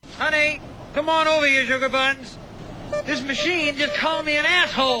Honey, come on over here, sugar buns. This machine just called me an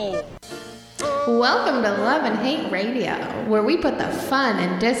asshole. Welcome to Love and Hate Radio, where we put the fun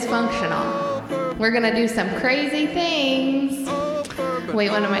in dysfunctional. We're gonna do some crazy things. Wait,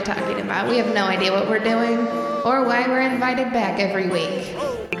 what am I talking about? We have no idea what we're doing or why we're invited back every week.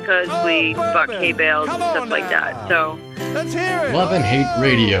 Because we bought hay bales and stuff like that, so... Let's hear it. Love and Hate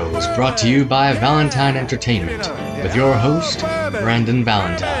Radio is brought to you by Valentine Entertainment with your host, Brandon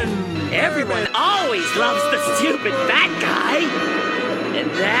Valentine. Everyone always loves the stupid fat guy. And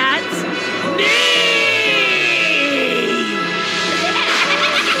that's me!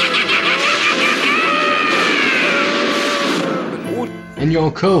 And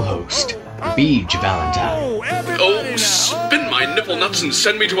your co-host, Beej Valentine. Oh, spin my nipple nuts and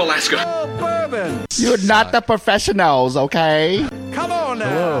send me to Alaska. You're not the professionals, okay? Come on now.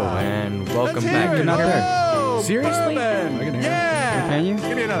 Hello, and welcome back. You're not there. Seriously? I can hear yeah. Can you?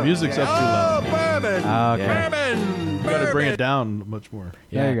 The music's up too loud. Bourbon. Okay. Bourbon. You gotta bring it down much more.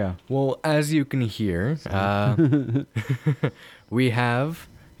 Yeah. There you go. Well, as you can hear, we have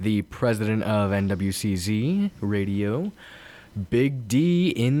the president of NWCZ Radio, Big D,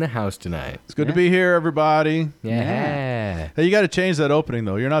 in the house tonight. It's good to be here, everybody. Yeah. Hey, you got to change that opening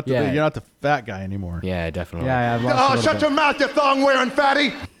though. You're not the Yeah. you're not the fat guy anymore. Yeah, definitely. Yeah, I've lost a little Shut bit. your mouth, you thong-wearing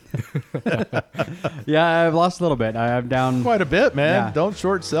fatty. Yeah, I've lost a little bit. I'm down Quite a bit, man. Yeah. Don't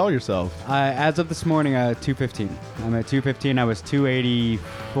short sell yourself. as of this morning, 215. I'm at 215. I was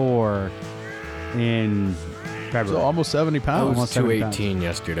 284 in February. So almost 70 I pounds. was Almost 70 218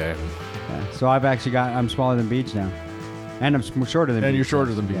 yesterday. Yeah. So I've actually I'm smaller than Beach now, and I'm shorter than. And Beach. you're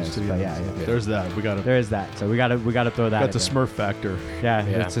shorter than Beach Yes, too. but yeah. There's that. We got to There is that. So we got to throw that. got the in there. Smurf factor. Yeah,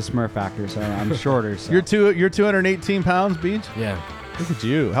 Yeah. it's a Smurf factor. So I'm shorter. So. You're 218 pounds, Beach. Yeah. Look at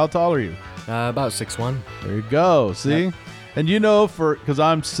you. How tall are you? About 6'1". There you go. See, Yep. and you know, because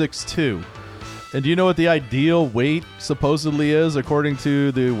I'm 6'2", and do you know what the ideal weight supposedly is according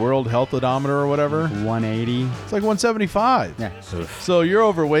to the World Health Odometer or whatever? 180. It's like 175. Yeah. So you're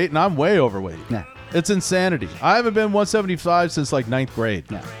overweight, and I'm way overweight. Yeah. It's insanity. I haven't been 175 since like 9th grade.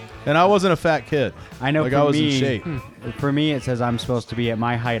 Yeah. And I wasn't a fat kid. I know. Like for I was me, in shape. For me, it says I'm supposed to be at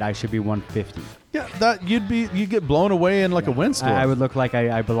my height. I should be 150. Yeah, that you'd get blown away in like a windstorm. I would look like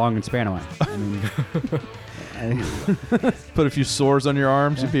I belong in Spanaway. I mean, put a few sores on your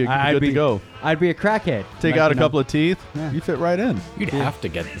arms. You'd be I'd good to go. I'd be a crackhead. Take out a couple of teeth. Yeah. You fit right in. You'd have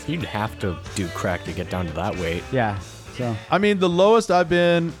to do crack to get down to that weight. Yeah. So I mean, the lowest I've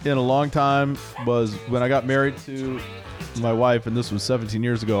been in a long time was when I got married to my wife, and this was 17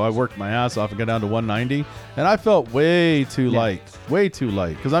 years ago. I worked my ass off and got down to 190, and I felt way too light,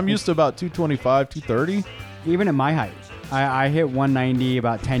 because I'm used to about 225, 230. even at my height, I hit 190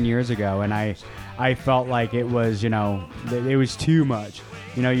 about 10 years ago, and I felt like it was, it was too much.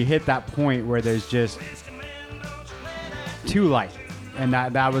 You hit that point where there's just too light, and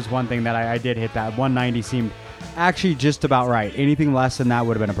that was one thing that I did hit. That 190 seemed actually just about right. Anything less than that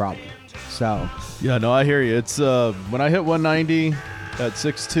would have been a problem. So yeah, no, I hear you. It's when I hit 190 at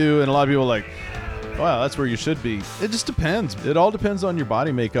 6'2", and a lot of people are like, wow, that's where you should be. It just depends. It all depends on your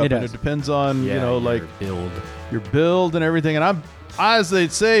body makeup, and it depends on your build and everything. And I'm, as they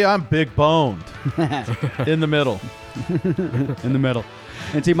say, I'm big boned in the middle. In the middle.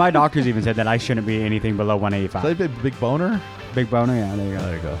 And see, my doctors even said that I shouldn't be anything below 185. They big boner? Big boner, yeah, there you go.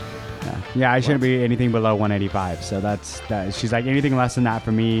 There you go. Yeah, I shouldn't be anything below 185. So that's that. She's like, anything less than that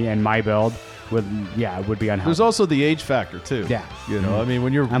for me and my build would be unhealthy. There's also the age factor too. Yeah. I mean,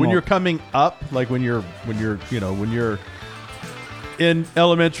 when you're coming up, like when you're in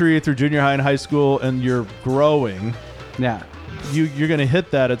elementary through junior high and high school, and you're growing, yeah, you're going to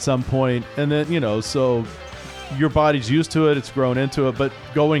hit that at some point, and then so your body's used to it, it's grown into it, but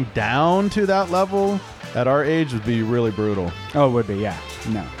going down to that level at our age would be really brutal. Oh, it would be, yeah.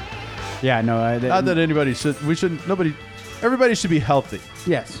 No. Yeah, no. Not that everybody should be healthy.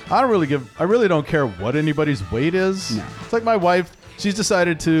 Yes. I really don't care what anybody's weight is. No. It's like my wife, she's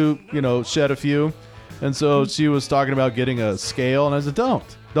decided to, shed a few. And so she was talking about getting a scale, and I said,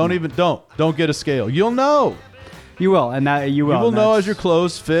 don't get a scale. You'll know. You will, and that you will. You will know as your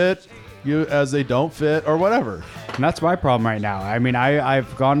clothes fit, as they don't fit, or whatever. And that's my problem right now. I mean,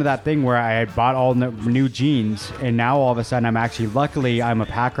 I've gone to that thing where I had bought all new jeans, and now all of a sudden luckily I'm a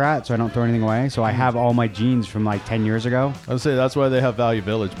pack rat, so I don't throw anything away. So I have all my jeans from like 10 years ago. I would say that's why they have Value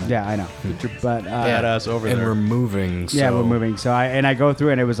Village, man. Yeah, I know. But badass over there. And we're moving. So. Yeah, we're moving. So I go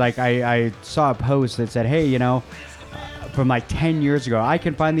through, and it was like I saw a post that said, hey, from like 10 years ago, I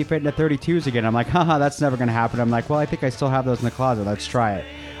can finally fit into 32s again. I'm like, haha, that's never going to happen. I'm like, well, I think I still have those in the closet. Let's try it.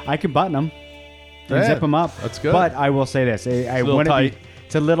 I can button them and zip them up. That's good. But I will say this. I little wouldn't tight.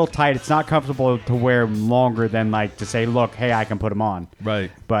 it's a little tight. It's not comfortable to wear longer than like to say, look, hey, I can put them on. Right.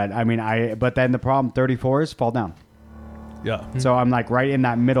 But I mean, but then the problem 34s fall down. Yeah. So I'm like right in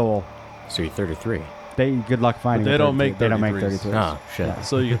that middle. So you're 33. Good luck finding. But they don't make 33s. Oh shit. Yeah,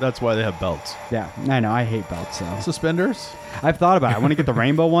 so that's why they have belts. Yeah, I know. I hate belts. So. Suspenders? I've thought about it. I want to get the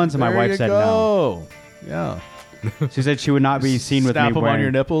rainbow ones, and my wife said no. Yeah. She said she would not be seen with me Snap them wearing... on your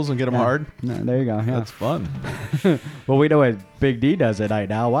nipples and get them hard. No, there you go. Yeah. That's fun. Well, we know what Big D does at night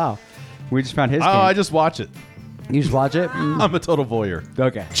now. Wow. We just found his. Oh, I just watch it. You just watch it? I'm a total voyeur.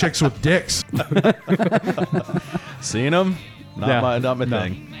 Okay. Chicks with dicks. Seeing them? Not my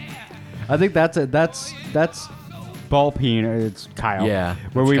thing. I think that's ball peen. It's Kyle. Yeah,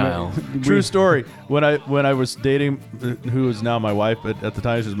 Where it's we Kyle. True story. When I was dating, who is now my wife, but at the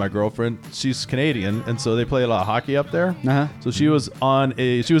time she was my girlfriend. She's Canadian, and so they play a lot of hockey up there. Uh-huh. So she was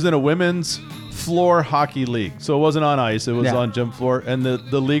in a women's floor hockey league. So it wasn't on ice; it was on gym floor, and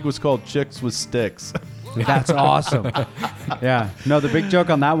the league was called Chicks with Sticks. That's awesome. Yeah. No, the big joke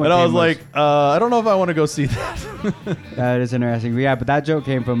on that one. And I was like, I don't know if I want to go see that. That is interesting. Yeah, but that joke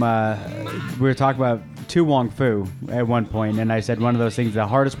came from we were talking about Tu Wong Fu at one point, and I said one of those things. The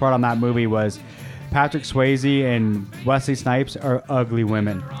hardest part on that movie was Patrick Swayze and Wesley Snipes are ugly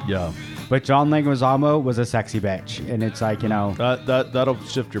women. Yeah. But John Leguizamo was a sexy bitch, and it's like, you know, that'll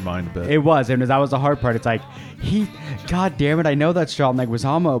shift your mind a bit. It was, and that was the hard part. It's like God damn it, I know that's John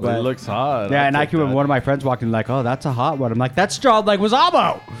Leguizamo, but it looks hot. Yeah, and I can remember one of my friends walking like, oh, that's a hot one. I'm like, that's John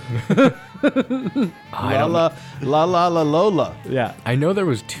Leguizamo. La Lola. Yeah. I know there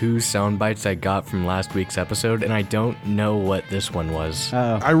was 2 sound bites I got from last week's episode, and I don't know what this one was.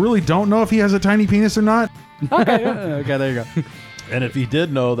 I really don't know if he has a tiny penis or not. Okay, okay, there you go. And if he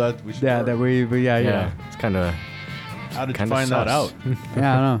did know that, we should. Yeah, that Yeah, it's kind of. How did you find that out?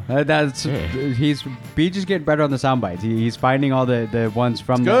 Yeah, I don't know. He's just getting better on the sound bites. He's finding all the ones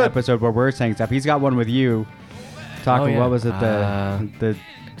from the episode where we're saying stuff. He's got one with you talking. What was it? The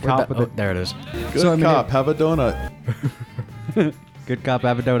cop with the. There it is. Good cop, have a donut. Good cop,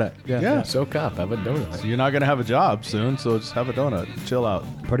 have a donut. Yeah. So cop, have a donut. So you're not gonna have a job soon, so just have a donut. Chill out.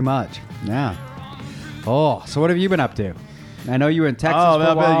 Pretty much. Yeah. Oh, so what have you been up to? I know you were in Texas for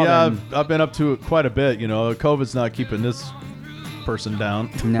a while. I've been up to it quite a bit. You know, COVID's not keeping this person down.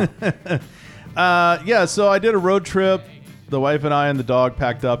 No. So I did a road trip. The wife and I and the dog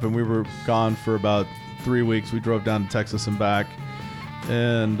packed up, and we were gone for about 3 weeks. We drove down to Texas and back.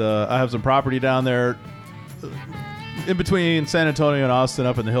 And I have some property down there in between San Antonio and Austin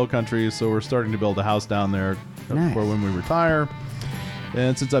up in the hill country. So we're starting to build a house down there for when we retire.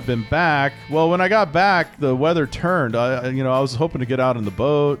 And since I've been back, well, when I got back, the weather turned. I was hoping to get out on the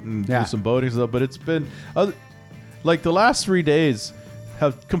boat and do some boating stuff, but it's been like the last 3 days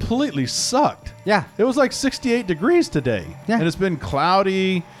have completely sucked. Yeah, it was like 68 degrees today, and it's been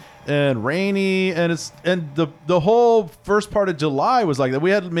cloudy and rainy, and the whole first part of July was like that.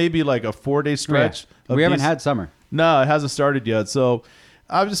 We had maybe like a 4-day stretch. We haven't had summer. No, it hasn't started yet. So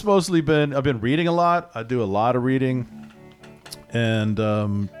I've just mostly I've been reading a lot. I do a lot of reading. And,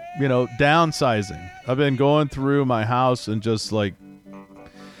 downsizing. I've been going through my house and just like,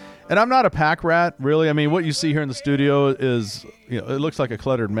 and I'm not a pack rat, really. I mean, what you see here in the studio is, it looks like a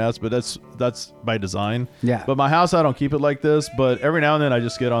cluttered mess, but that's by design. Yeah. But my house, I don't keep it like this. But every now and then I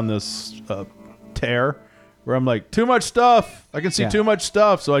just get on this tear where I'm like, too much stuff. I can see too much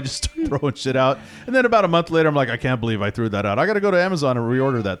stuff. So I just start throwing shit out. And then about a month later, I'm like, I can't believe I threw that out. I got to go to Amazon and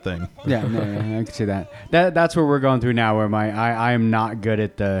reorder that thing. Yeah, no, I can see that. That's what we're going through now, where I am not good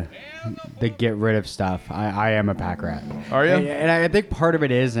at the get rid of stuff. I am a pack rat. Are you? And I think part of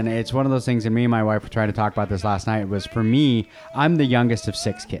it is, and it's one of those things, and me and my wife were trying to talk about this last night, was for me, I'm the youngest of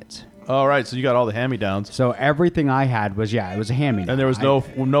 6 kids. All right, so you got all the hand-me-downs. So everything I had was, it was a hand-me-down. And there was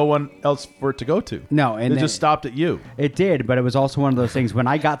no one else for it to go to. No. And it just stopped at you. It did, but it was also one of those things, when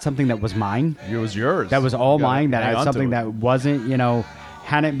I got something that was mine. It was yours. That was all mine, that had something that wasn't,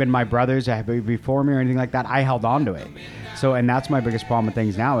 hadn't been my brother's before me or anything like that, I held on to it. So, and that's my biggest problem with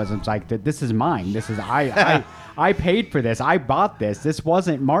things now, is it's like, this is mine. This is, I paid for this. I bought this. This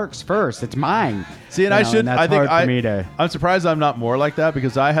wasn't Mark's first. It's mine. See, and I'm surprised I'm not more like that,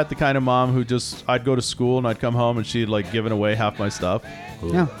 because I had the kind of mom who I'd go to school and I'd come home and she'd like given away half my stuff.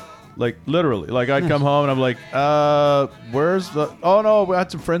 Yeah. Like literally, like I'd come home and I'm like, where's oh no, we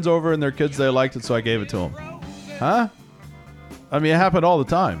had some friends over and their kids, they liked it, so I gave it to them. Huh? I mean, it happened all the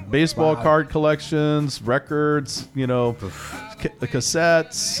time. Baseball card collections, records, the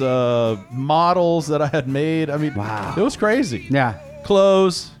cassettes, models that I had made. I mean, it was crazy. Yeah.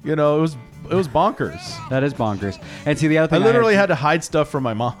 Clothes, it was was bonkers. That is bonkers. And see, the other I thing literally had to hide stuff from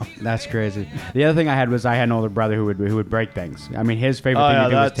my mom. That's crazy. The other thing I had was I had an older brother who would break things. I mean, his favorite thing to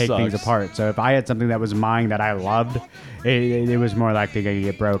do was take things apart. So if I had something that was mine that I loved, it was more likely to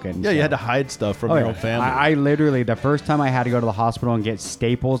get broken. Yeah, so. you had to hide stuff from your own family. I literally, the first time I had to go to the hospital and get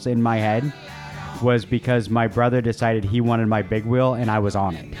staples in my head was because my brother decided he wanted my big wheel and I was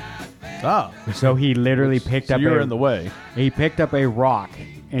on it. Ah. So he literally picked up you were in the way. He picked up a rock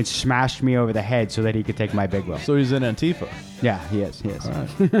and smashed me over the head so that he could take my big wheel. So he's in Antifa. Yeah, he is. All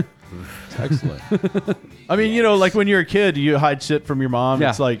right. Excellent. I mean, you know, like when you're a kid, you hide shit from your mom. Yeah.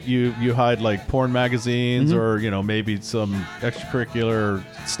 It's like you hide like porn magazines or, you know, maybe some extracurricular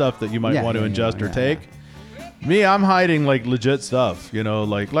stuff that you might want to ingest or take. Me, I'm hiding like legit stuff, you know,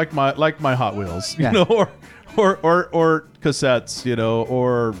 like my Hot Wheels, you know, or cassettes, you know,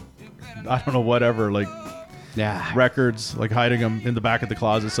 or I don't know, whatever, like records, like hiding them in the back of the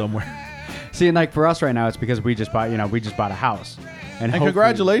closet somewhere. See, and like for us right now, it's because we just bought a house. And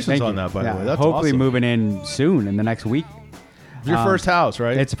congratulations on that, by the way. That's hopefully awesome. moving in soon in the next week. Your first house,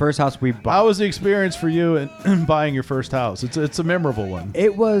 right? It's the first house we bought. How was the experience for you in buying your first house? It's a memorable one.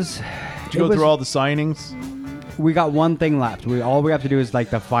 It was. Did you go through all the signings? We got one thing left. All we have to do is like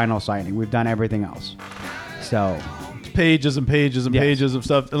the final signing. We've done everything else. So pages and pages and pages of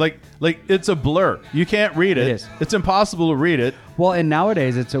stuff. Like it's a blur. You can't read it. It is. It's impossible to read it. Well, and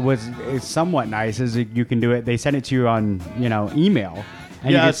nowadays it's somewhat nice is you can do it. They send it to you on email,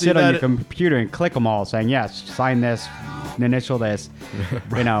 and you can sit on your computer and click them all, saying yes, sign this, initial this,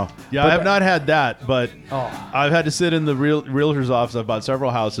 you know. Yeah, I have not had that, but I've had to sit in the realtor's office. I've bought several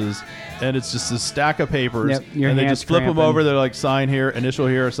houses, and it's just a stack of papers, and they just flip them over. They're like, sign here, initial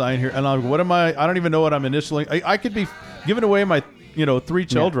here, sign here, and I'm like, what am I? I don't even know what I'm initialing. I could be giving away my 3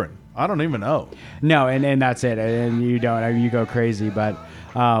 children. Yeah. I don't even know. No, and that's it. And you don't. I mean, you go crazy. But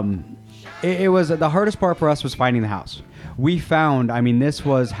it was the hardest part for us was finding the house. We found. I mean, this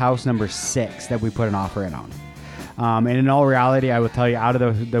was house number 6 that we put an offer in on. And in all reality, I will tell you, out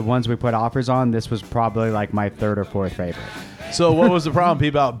of the ones we put offers on, this was probably like my 3rd or 4th favorite. So what was the problem?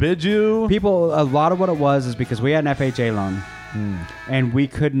 People outbid you? A lot of what it was is because we had an FHA loan, and we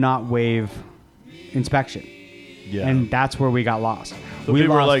could not waive inspection. Yeah. And that's where we got lost. So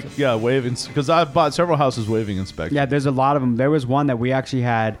people were like, waiving, because I've bought several houses waiving inspection. Yeah, there's a lot of them. There was one that we actually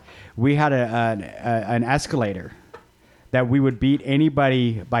had. We had an escalator that we would beat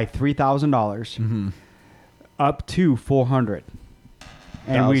anybody by $3,000 up to $400,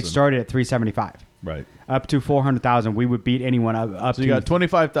 and we started at $375. Right. Up to $400,000, we would beat anyone up. So you got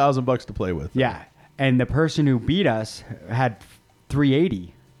 $25,000 to play with. Yeah, and the person who beat us had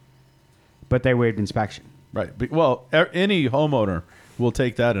 $380, but they waived inspection. Right. Well, any homeowner will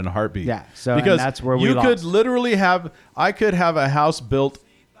take that in a heartbeat. Yeah. So because that's where we you lost. could literally I could have a house built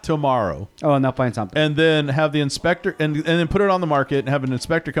tomorrow. Oh, and they'll find something. And then have the inspector and then put it on the market and have an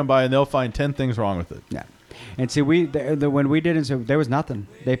inspector come by and they'll find 10 things wrong with it. Yeah. And see, when we did it, there was nothing.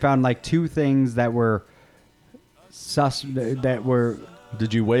 They found like 2 things that were that were.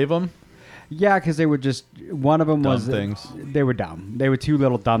 Did you waive them? Yeah, because they were just one of them dumb was things. They were dumb. They were 2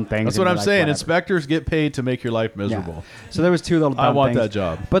 little dumb things. That's what I'm saying. Whatever. Inspectors get paid to make your life miserable. Yeah. So there was 2 little dumb things. I want that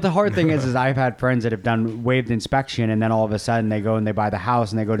job. But the hard thing is I've had friends that have done waived inspection, and then all of a sudden they go and they buy the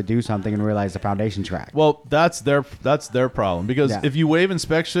house and they go to do something and realize the foundation's cracked. Well, that's their problem because if you waive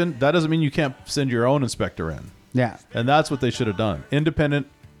inspection, that doesn't mean you can't send your own inspector in. Yeah. And that's what they should have done. Independent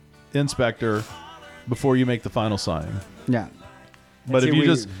inspector before you make the final sign. Yeah. But if you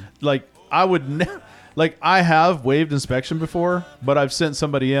just I would never. Like, I have waived inspection before, but I've sent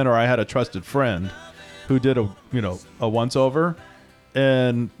somebody in, or I had a trusted friend who did a once over,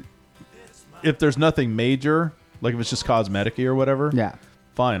 and if there's nothing major, like if it's just cosmetic-y or whatever,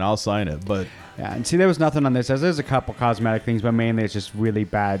 fine, I'll sign it. But yeah, and see, there was nothing on this. There's a couple cosmetic things, but mainly it's just really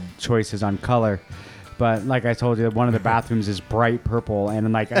bad choices on color. But like I told you, one of the bathrooms is bright purple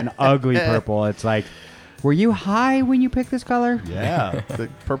and like an ugly purple. It's like, were you high when you picked this color? Yeah, the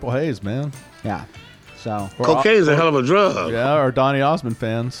purple haze, man. Yeah. So cocaine's a hell of a drug. Yeah, or Donny Osmond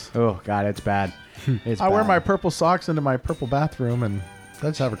fans. Oh God, it's bad. I wear my purple socks into my purple bathroom, and I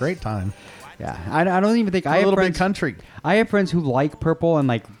just have a great time. Yeah, I don't even think I have a little friends, bit country. I have friends who like purple, and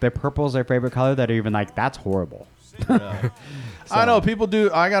like the purple's their favorite color. That are even like that's horrible. Yeah. So. I know people do.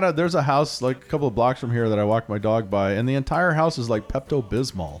 There's a house like a couple of blocks from here that I walk my dog by, and the entire house is like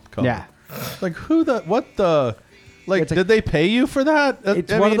Pepto-Bismol color. Yeah. Like did they pay you for that?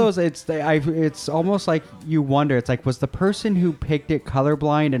 It's one of those. It's almost like you wonder. It's like, was the person who picked it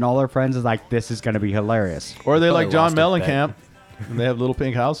colorblind, and all their friends is like, this is going to be hilarious, or they like John Mellencamp, and they have little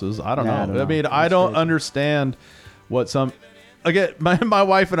pink houses. I don't know. I mean, I don't understand what some. again, my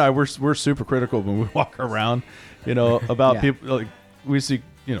wife and I we're super critical when we walk around, about people. Like we see,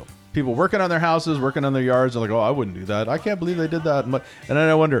 people working on their houses, working on their yards. They're like, oh, I wouldn't do that. I can't believe they did that. And then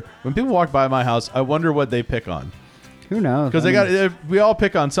I wonder, when people walk by my house, I wonder what they pick on. Who knows? Because we all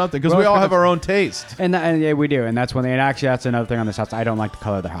pick on something because we all have our own taste. And yeah, we do. And that's one thing. And actually, that's another thing on this house. I don't like the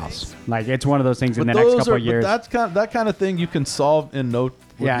color of the house. Like, it's one of those things in the next couple of years. But that kind of thing you can solve in no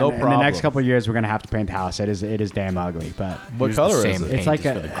problem. In the next couple of years, we're going to have to paint the house. It is damn ugly. But what color is it? It's like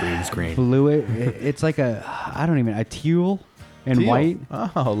a green screen. Blue. It's like a teal and white.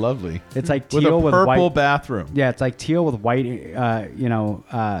 Oh, lovely. It's like teal with a purple white bathroom. Yeah, it's like teal with white,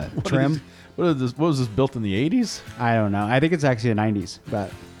 trim. What was this built in the 80s? I don't know. I think it's actually the 90s,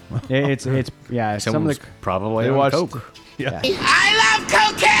 but it's some of the probably on coke. Yeah. I love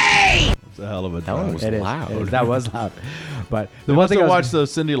cocaine! It's a hell of a That one was loud. That was loud. But the one thing I watched the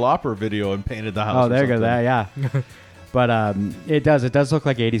Cyndi Lauper video and painted the house. Oh, there you go. That, yeah. But it does look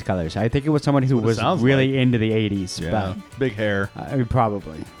like 80s colors. I think it was someone who was really into the 80s. Yeah. But, big hair. I mean,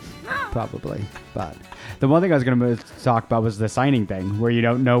 probably. But the one thing I was going to talk about was the signing thing, where you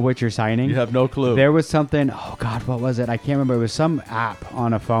don't know what you're signing. You have no clue. There was something. Oh God, what was it? I can't remember. It was some app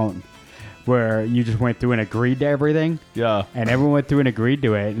on a phone where you just went through and agreed to everything. Yeah. And everyone went through and agreed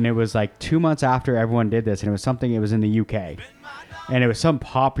to it, and it was like 2 months after everyone did this, and it was something. It was in the UK, and it was some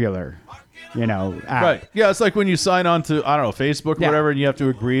popular. App. Right. Yeah, it's like when you sign on to, I don't know, Facebook or whatever, and you have to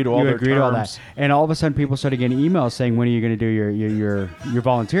agree to all their terms. To all that. And all of a sudden, people started getting emails saying, when are you going to do your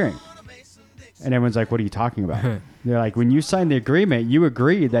volunteering? And everyone's like, what are you talking about? They're like, when you signed the agreement, you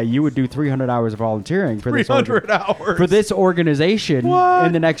agreed that you would do 300 hours of volunteering for 300 hours for this organization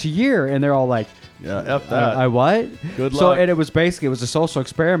in the next year. And they're all like, yeah, F that. I what? Good luck. So, and it was a social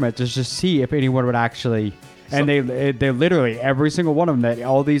experiment to just see if anyone would actually... And they literally, every single one of them, that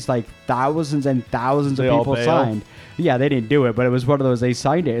all these like thousands and thousands of people signed. Yeah, they didn't do it, but it was one of those, they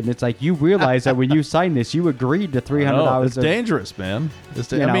signed it. And it's like, you realize that when you signed this, you agreed to 300 hours. It's dangerous, man.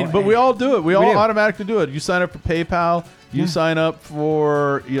 But we all do it. We all automatically do it. You sign up for PayPal. You sign up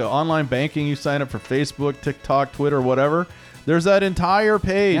for online banking. You sign up for Facebook, TikTok, Twitter, whatever. There's that entire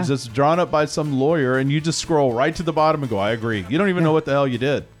page that's drawn up by some lawyer, and you just scroll right to the bottom and go, I agree. You don't even know what the hell you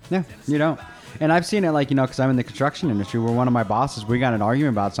did. Yeah, you don't. And I've seen it because I'm in the construction industry, where one of my bosses, we got an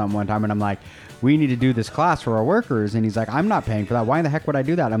argument about something one time, and I'm like, we need to do this class for our workers. And he's like, I'm not paying for that. Why in the heck would I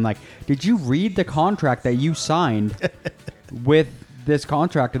do that? I'm like, did you read the contract that you signed with this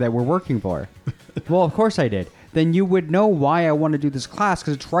contractor that we're working for? Well, of course I did. Then you would know why I want to do this class,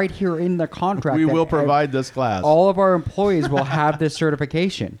 because it's right here in the contract. We will provide this class. All of our employees will have this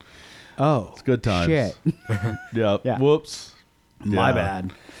certification. Oh, it's good times. Shit. Yeah. Whoops. My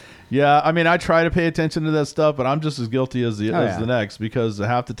bad. Yeah, I mean, I try to pay attention to that stuff, but I'm just as guilty as the next, because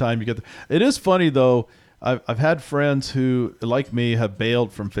half the time you get it is funny, though. I've had friends who, like me, have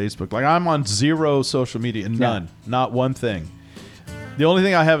bailed from Facebook. Like, I'm on zero social media, none, not one thing. The only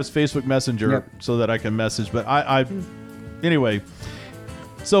thing I have is Facebook Messenger so that I can message. But anyway,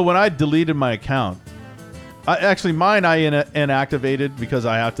 so when I deleted my account, mine I inactivated because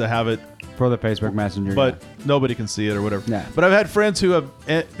I have to have it for the Facebook Messenger, but nobody can see it or whatever. Yeah. But I've had friends who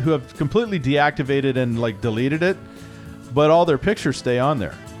have completely deactivated and deleted it, but all their pictures stay on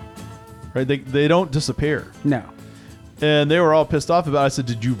there. Right? They don't disappear. No. And they were all pissed off about it. I said,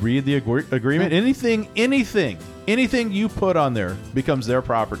 did you read the agreement? Anything you put on there becomes their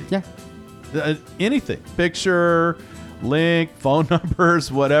property. Yeah. Anything. Picture, link, phone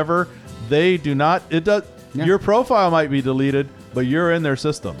numbers, whatever. They do not. It does. Yeah. Your profile might be deleted, but you're in their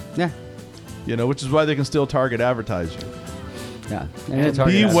system. Yeah. Which is why they can still target advertise you. Yeah. And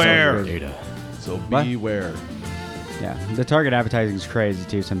beware. So beware. Yeah. The target advertising is crazy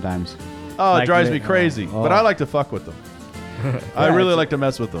too sometimes. Oh, it drives me crazy. But I like to fuck with them. I really like to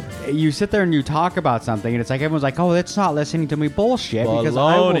mess with them. You sit there and you talk about something, and it's like everyone's like, "Oh, that's not listening to me." Bullshit. Because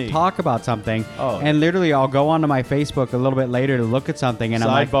I will talk about something, and literally I'll go onto my Facebook a little bit later to look at something, and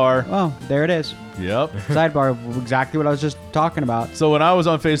sidebar. I'm like, "Oh, there it is." Yep. Sidebar. Exactly what I was just talking about. So when I was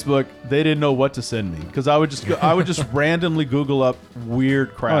on Facebook, they didn't know what to send me because I would just randomly Google up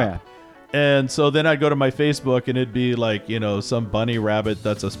weird crap. Oh yeah. And so then I'd go to my Facebook, and it'd be like, some bunny rabbit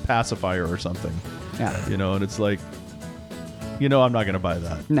that's a pacifier or something. Yeah. And it's like, I'm not going to buy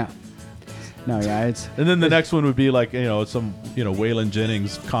that. No, yeah, it's... And then the next one would be like, some, Waylon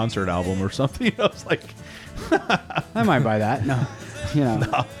Jennings concert album or something. It's like... I might buy that. No.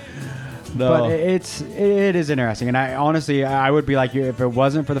 No. No. But it is interesting, and I honestly would be like you if it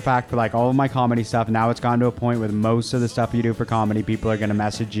wasn't for the fact for like all of my comedy stuff. Now it's gone to a point with most of the stuff you do for comedy, people are going to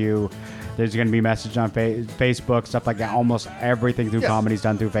message you. There's going to be message on Facebook, stuff like that. Almost everything through comedy is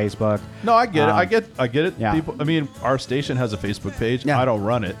done through Facebook. No, I get it. I get it. Yeah. People, I mean, our station has a Facebook page. Yeah. I don't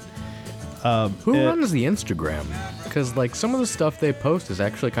run it. Who runs the Instagram? Because like some of the stuff they post is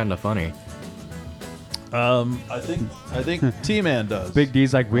actually kind of funny. I think T-Man does. Big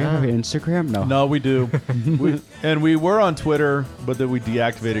D's like, we have an Instagram? No, we do. we were on Twitter, but then we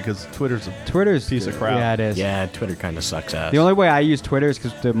deactivated because Twitter's a piece of crap. Yeah, it is. Yeah, Twitter kind of sucks ass. The only way I use Twitter is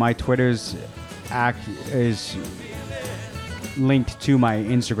because my Twitter's is linked to my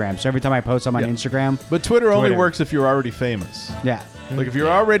Instagram. So every time I post on my Instagram. But Twitter only works if you're already famous. Yeah. Like if you're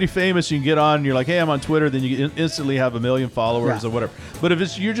already famous, you can get on and you're like, hey, I'm on Twitter, then you instantly have 1 million followers or whatever. But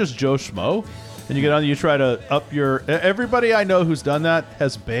if you're just Joe Schmo and you get on and you try to up your... Everybody I know who's done that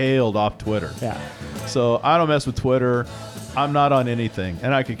has bailed off Twitter. Yeah. So I don't mess with Twitter. I'm not on anything.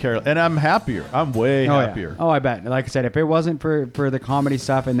 And I could care... And I'm happier. I'm way happier. Yeah. Oh, I bet. Like I said, if it wasn't for the comedy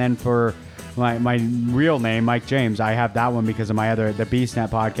stuff and then for... My real name, Mike James, I have that one because of my the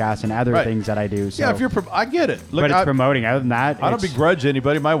BeastNet podcast and other things that I do. So. Yeah, if you're, I get it. Look, but it's promoting. Other than that, I don't begrudge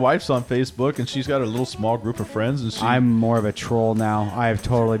anybody. My wife's on Facebook and she's got a little small group of friends. And I'm more of a troll now. I have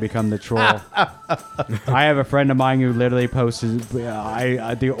totally become the troll. I have a friend of mine who literally posted.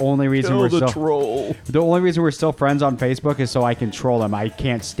 The only reason the only reason we're still friends on Facebook is so I can troll him. I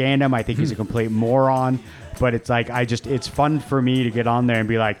can't stand him. I think he's a complete moron. But it's like it's fun for me to get on there and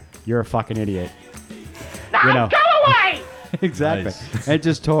be like, you're a fucking idiot. Now go away! Exactly. Nice. It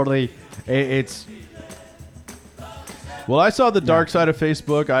just totally, it's... Well, I saw the dark side of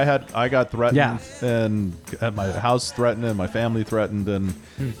Facebook. I got threatened and had my house threatened and my family threatened and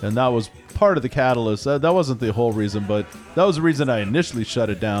that was part of the catalyst. That wasn't the whole reason, but that was the reason I initially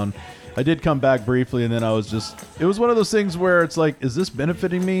shut it down. I did come back briefly and then I was just... It was one of those things where it's like, is this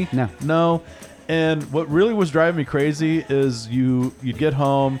benefiting me? No. And what really was driving me crazy is you'd get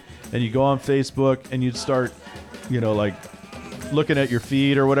home and you go on Facebook and you'd start, like looking at your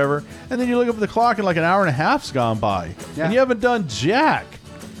feed or whatever. And then you look up at the clock and like an hour and a half's gone by. Yeah. And you haven't done jack.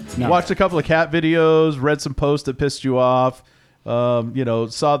 No. Watched a couple of cat videos, read some posts that pissed you off. Saw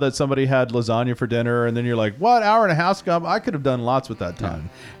that somebody had lasagna for dinner, and then you're like, what, hour and a half's gone? I could have done lots with that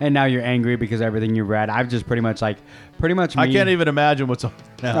time. Yeah. And now you're angry because everything you read. I've just pretty much me. I can't even imagine what's on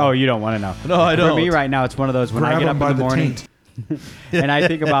now. Oh, you don't want to know. No, I don't. For me right now, it's one of those when I get up in the morning and I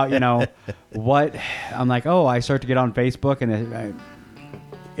think about, what I'm like, I start to get on Facebook and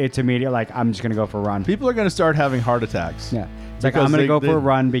it's immediate. Like, I'm just going to go for a run. People are going to start having heart attacks. Yeah. It's like, I'm going to go for a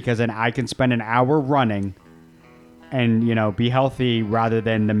run because then I can spend an hour running and, be healthy rather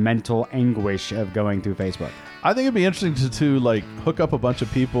than the mental anguish of going through Facebook. I think it'd be interesting to like hook up a bunch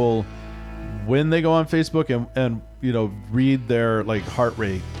of people when they go on Facebook and read their like heart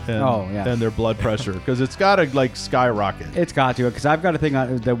rate and their blood pressure because it's got to like skyrocket. It's got to, because I've got a thing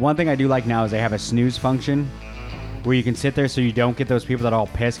on the one thing I do like now is they have a snooze function where you can sit there so you don't get those people that are all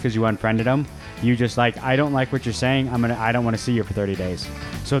pissed because you unfriended them. You just like, I don't like what you're saying. I don't want to see you for 30 days.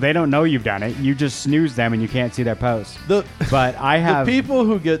 So they don't know you've done it. You just snooze them and you can't see their posts. But I have the people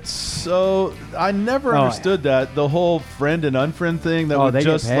who get so I never understood that the whole friend and unfriend thing that would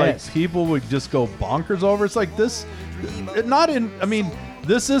just like people would just go bonkers over. It's like this,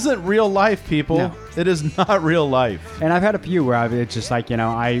 this isn't real life, people. No. It is not real life. And I've had a few where it's just like,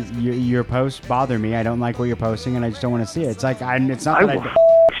 your posts bother me. I don't like what you're posting, and I just don't want to see it. It's like it's not that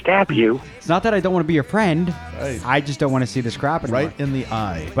I stab you. It's not that I don't want to be your friend. Right. I just don't want to see this crap anymore. Right in the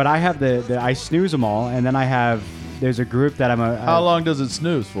eye. But I have I snooze them all, and then there's a group that How long does it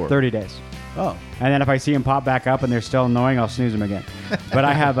snooze for? 30 days. Oh. And then if I see them pop back up and they're still annoying, I'll snooze them again. But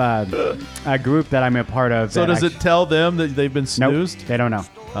I have a group that I'm a part of. So does it tell them that they've been snoozed? Nope, they don't know.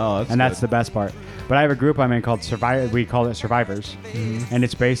 Oh, that's the best part. But I have a group I'm in called Survivor. We call it Survivors. Mm-hmm. And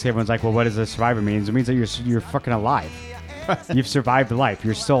it's basically everyone's like, well, what does a survivor mean? It means that you're fucking alive. You've survived life.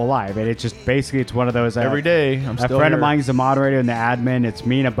 You're still alive. And it's just basically it's one of those. Every day, I'm still a friend here. of mine is the moderator and the admin. It's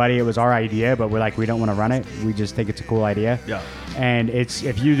me and a buddy. It was our idea, but we're like, we don't want to run it. We just think it's a cool idea. Yeah. And it's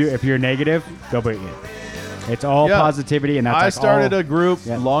if you're negative, go boot you. It's all positivity, and that's I started a group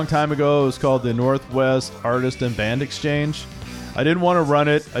a long time ago. It was called the Northwest Artist and Band Exchange. I didn't want to run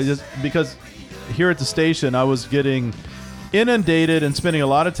it. Because here at the station, I was getting inundated and spending a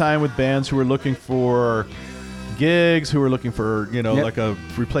lot of time with bands who were looking for gigs, who were looking for like a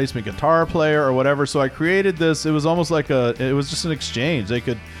replacement guitar player or whatever. So I created this. It was almost like it was just an exchange. They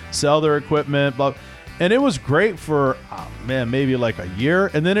could sell their equipment, and it was great for maybe like a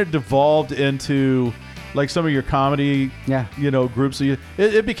year, and then it devolved into like some of your comedy, Yeah. groups. So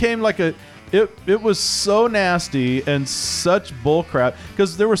it became like it was so nasty and such bull crap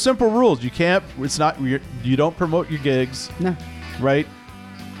because there were simple rules. You don't promote your gigs. No. Right?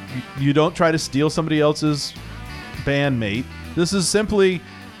 You don't try to steal somebody else's bandmate. This is simply,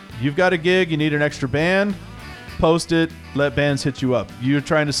 you've got a gig, you need an extra band, post it, let bands hit you up. You're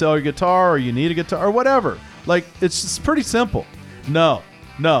trying to sell your guitar or you need a guitar or whatever. Like, it's just pretty simple. No,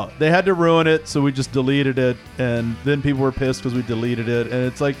 they had to ruin it, so we just deleted it, and then people were pissed because we deleted it, and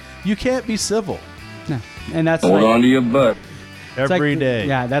it's like, you can't be civil. No. And that's Hold on to your butt. Every day.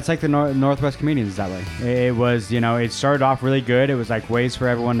 Yeah, that's like the Northwest comedians that way. It was, it started off really good. It was like ways for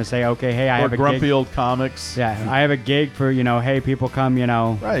everyone to say, okay, hey, I have a grumpy gig. old comics. Yeah, I have a gig for, hey, people come,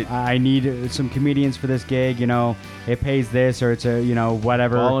 Right. I need some comedians for this gig, it pays this, or it's a,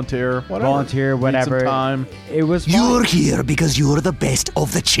 whatever. Volunteer, whatever. Need some time. It was fun. You're here because you're the best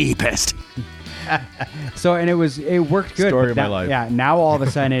of the cheapest. So, and it worked good. Story but of my life. Yeah, now all of a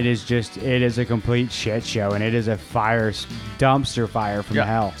sudden it is a complete shit show, and it is a dumpster fire from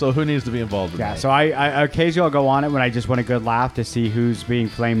hell. So who needs to be involved in that? So I occasionally I'll go on it when I just want a good laugh to see who's being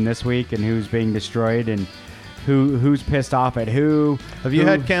flamed this week and who's being destroyed and who's pissed off at who. Have you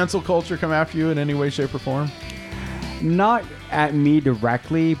had cancel culture come after you in any way, shape, or form? Not at me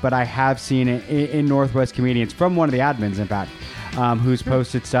directly, but I have seen it in Northwest Comedians from one of the admins, in fact, who's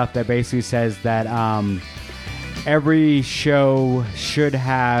posted stuff that basically says that every show should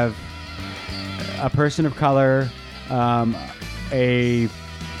have a person of color, a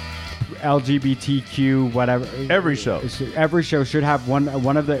LGBTQ, whatever. Every show should have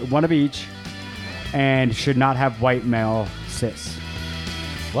one of each, and should not have white male cis.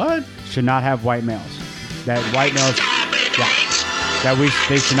 What? Should not have white males. That white males,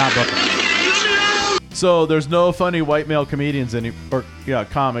 they should not book them. So there's no funny white male comedians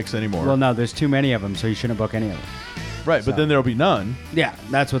comics anymore. Well, no, there's too many of them, so you shouldn't book any of them. Right, but then there'll be none. Yeah,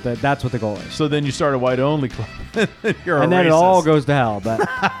 that's what the goal is. So then you start a white only club. You're and a then racist. it all goes to hell. But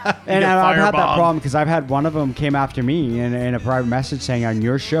and I've had that firebombed. problem because I've had one of them came after me in a private message saying on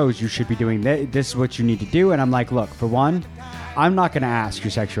your shows you should be doing this. This is what you need to do. And I'm like, look, for one, I'm not going to ask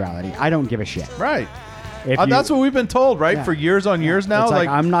your sexuality. I don't give a shit. Right. If That's what we've been told, right? Yeah. For years on years now. It's like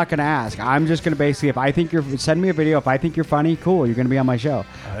I'm not going to ask. I'm just going to basically, if I think send me a video. If I think you're funny, cool, you're going to be on my show.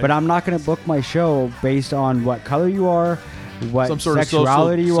 Right. But I'm not going to book my show based on what color you are, what some sort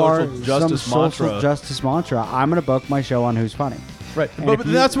sexuality of you social are, justice some social mantra. justice mantra. I'm going to book my show on who's funny. Right, And but if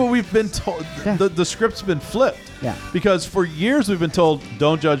you- that's what we've been told. Yeah. The script's been flipped. Yeah. Because for years we've been told,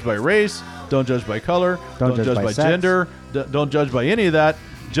 don't judge by race, don't judge by color, don't judge by sex. gender, don't judge by any of that.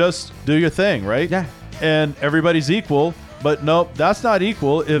 Just do your thing, right? Yeah. And everybody's equal, but nope, that's not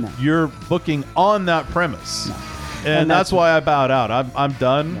equal if you're booking on that premise. No. And that's why I bowed out. I'm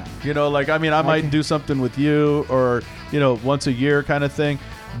done. Yeah. I might do something with you or, once a year kind of thing.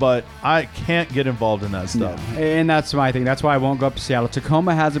 But I can't get involved in that stuff. No. And that's my thing. That's why I won't go up to Seattle.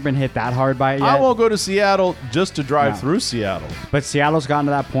 Tacoma hasn't been hit that hard by it yet. I won't go to Seattle just to drive through Seattle. But Seattle's gotten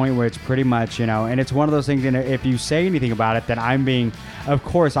to that point where it's pretty much, and it's one of those things, if you say anything about it, then of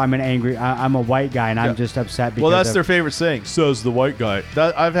course, I'm I'm a white guy, and I'm just upset because that's their favorite saying, says the white guy.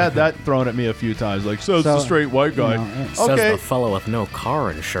 I've had that thrown at me a few times, like, says the straight white guy. Says the fellow with no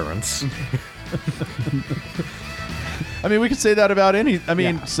car insurance. I mean, we could say that about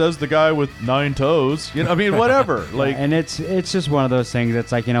says the guy with 9 toes. Whatever. Like, and it's just one of those things.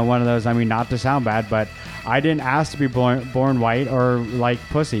 It's like, one of those, not to sound bad, but I didn't ask to be born white or like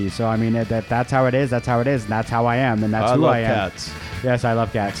pussy. So, that's how it is. That's how it is. And that's how I am. And that's who I am. I love cats. Yes, I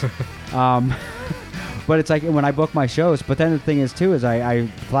love cats. But it's like when I book my shows. But then the thing is, too, is I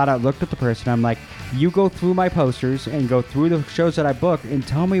flat out looked at the person. I'm like, you go through my posters and go through the shows that I book and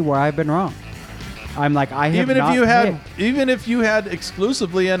tell me where I've been wrong. I'm like, I have even if you had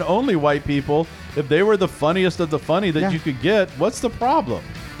exclusively and only white people, if they were the funniest of the funny that you could get, what's the problem?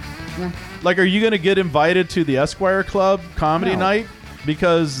 Yeah. Like, are you going to get invited to the Esquire Club comedy night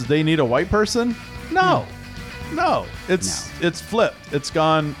because they need a white person? No. It's flipped. It's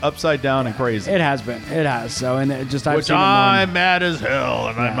gone upside down and crazy. It has been. It has. So, and it just which I'm mad as hell,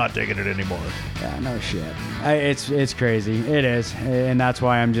 and I'm not taking it anymore. Yeah, no shit. It's crazy. It is, and that's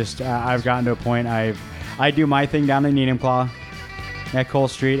why I'm just. I've gotten to a point. I do my thing down in Enumclaw at Cole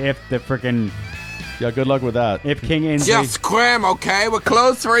Street. If the freaking good luck with that. If King Inslee, Just scram, okay? We're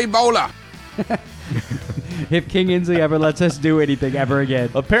closed for Ebola. if King Inslee ever lets us do anything ever again.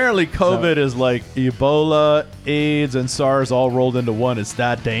 Apparently, COVID is like Ebola, AIDS, and SARS all rolled into one. It's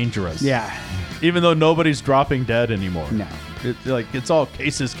that dangerous. Yeah. Even though nobody's dropping dead anymore. No. It's all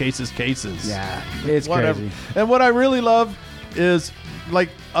cases. Yeah. It's whatever. crazy. And what I really love is like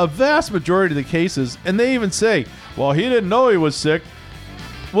a vast majority of the cases, and they even say, well, he didn't know he was sick.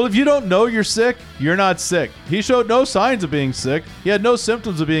 Well, if you don't know you're sick, you're not sick. He showed no signs of being sick. He had no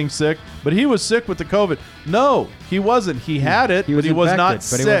symptoms of being sick, but he was sick with the COVID. No, he wasn't. He had it, but he was not but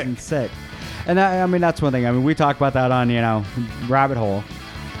sick. He wasn't sick. And that, I mean, that's one thing. I mean, we talk about that on, Rabbit Hole,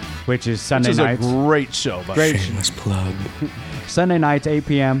 which is Sunday nights. Which is a great show. Great Shameless plug. Sunday nights, 8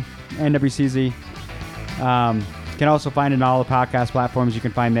 p.m., NWCZ. Can also find it on all the podcast platforms. You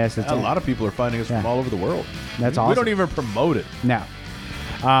can find this. A lot of people are finding us from all over the world. That's awesome. We don't even promote it. No.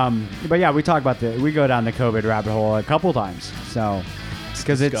 But yeah, we talk about we go down the COVID rabbit hole a couple times. So it's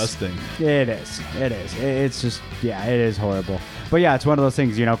because it's disgusting. It is. It's just, it is horrible. But yeah, it's one of those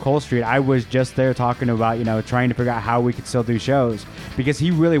things, Cole Street, I was just there talking about, trying to figure out how we could still do shows because he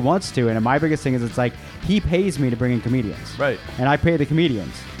really wants to. And my biggest thing is it's like he pays me to bring in comedians. Right. And I pay the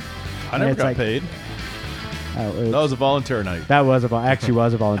comedians. I never got paid. That was a volunteer night. That was actually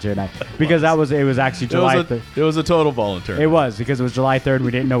was a volunteer night because it was actually July. It was a total volunteer. It was because it was July 3rd.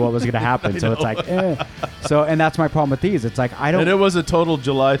 We didn't know what was going to happen, so it's like, So, and that's my problem with these. It's like I don't. And it was a total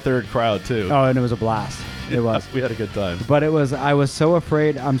July 3rd crowd too. Oh, and it was a blast. It was. We had a good time. But I was so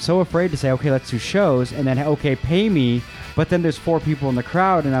afraid. I'm so afraid to say, okay, let's do shows, and then okay, pay me. But then there's 4 people in the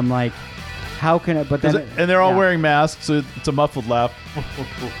crowd, and I'm like, how can it? But then and they're all wearing masks, so it's a muffled laugh.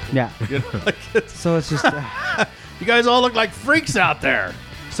 Yeah. So it's just. You guys all look like freaks out there.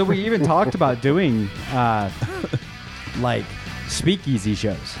 So we even talked about doing like speakeasy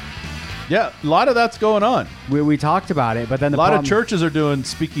shows. Yeah, a lot of that's going on. We talked about it, but then a lot of churches are doing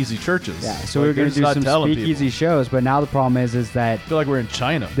speakeasy churches. Yeah, so we were going to do some speakeasy shows, but now the problem is that I feel like we're in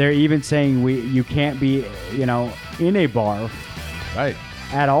China. They're even saying you can't be in a bar, right,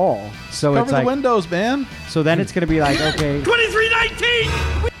 at all. So cover it's like the windows, man. So then it's going to be like, okay,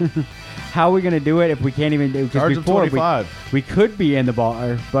 2319. How are we going to do it if we can't even do? Because before we could be in the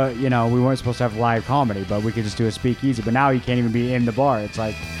bar, but we weren't supposed to have live comedy, but we could just do a speakeasy. But now you can't even be in the bar. It's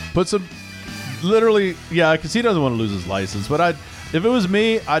like put some, literally, because he doesn't want to lose his license. But if it was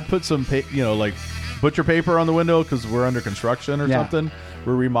me, I'd put some, like butcher paper on the window because we're under construction or something.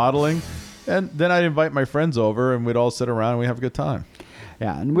 We're remodeling, and then I'd invite my friends over, and we'd all sit around and we have a good time.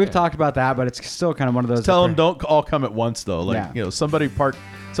 Yeah, and we've talked about that, but it's still kind of one of those. Just tell them don't all come at once though. Like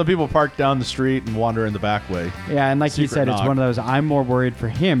some people park down the street and wander in the back way. Yeah, and like you said, it's one of those. I'm more worried for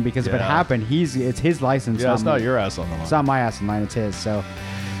him because if it happened, it's his license. Yeah, it's not your ass on the line. It's not my ass on the line. It's his. So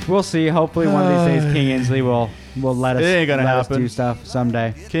we'll see. Hopefully, one of these days, King Inslee will let us. It ain't gonna let happen. us do stuff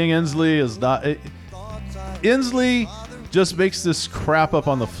someday. King Inslee is not. Inslee just makes this crap up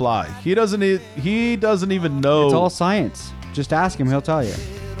on the fly. He doesn't even know. It's all science. Just ask him; he'll tell you.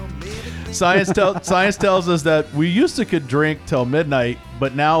 Science tells us that we used to could drink till midnight,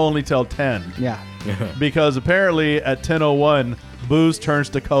 but now only till 10. Yeah. Because apparently at 10:01, booze turns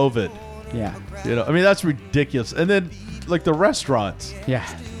to COVID. Yeah. I mean, that's ridiculous. And then, like the restaurants. Yeah.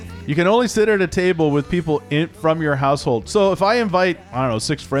 You can only sit at a table with people from your household. So if I invite,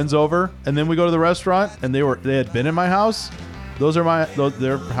 6 friends over, and then we go to the restaurant, and they had been in my house. Their household.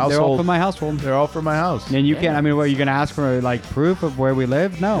 They're all from my household. They're all from my house. And you can't. I mean, what are you going to ask for? Like proof of where we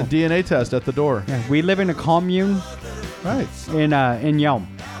live? No. A DNA test at the door. Yeah, we live in a commune. Right. In Yelm,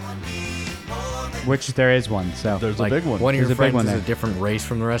 which there is one. So there's a big one. One of your There's a big friends one is there. a different race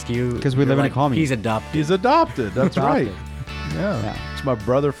from the rest of you. Because we live in a commune. He's adopted. He's adopted. That's Adopted. right. Yeah. It's my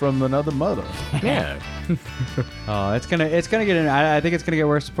brother from another mother. Yeah. Oh, it's gonna get in. I think it's gonna get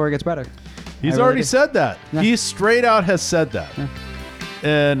worse before it gets better. He's already said that. Yeah. He straight out has said that. Yeah.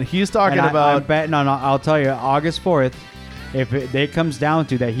 And he's talking about. I'm betting on. I'll tell you, August 4th, if it comes down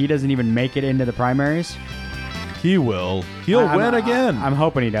to that, he doesn't even make it into the primaries. He will. He'll win again. I'm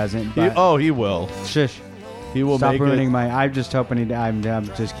hoping he doesn't. He will. Shush. He will Stop make ruining it. I'm just hoping I'm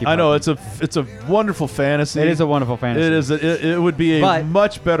just keep. I know it's a wonderful fantasy. It is a wonderful fantasy. It is. It would be a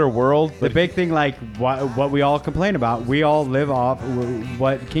much better world. The big thing, like what we all complain about, we all live off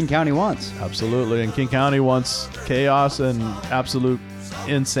what King County wants. Absolutely, and King County wants chaos and absolute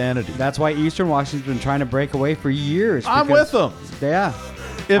insanity. That's why Eastern Washington's been trying to break away for years. I'm with them. Yeah.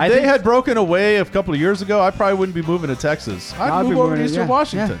 If they had broken away a couple of years ago, I probably wouldn't be moving to Texas. I'd move over to Eastern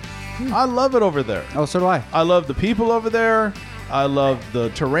Washington. Yeah. I love it over there. Oh, so do I. I love the people over there. I love the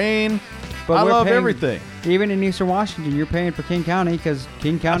terrain. But I love everything. Even in Eastern Washington, you're paying for King County because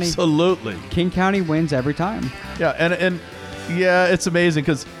King County. Absolutely. King County wins every time. Yeah, and yeah, it's amazing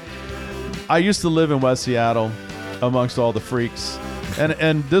because I used to live in West Seattle amongst all the freaks.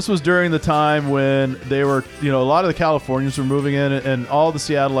 And this was during the time when they were, a lot of the Californians were moving in, and all the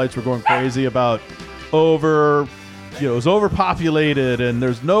Seattleites were going crazy about you know, is overpopulated and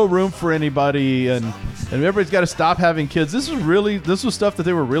there's no room for anybody, and everybody's got to stop having kids. This was stuff that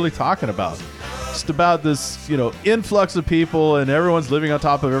they were really talking about. Just about this, you know, influx of people and everyone's living on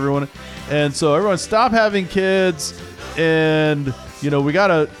top of everyone. And so everyone stop having kids, and, you know, we got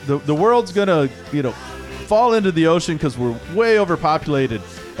to, the world's going to, you know, fall into the ocean because we're way overpopulated.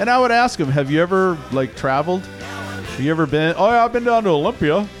 And I would ask them, have you ever, like, traveled? Have you ever been? Oh, yeah, I've been down to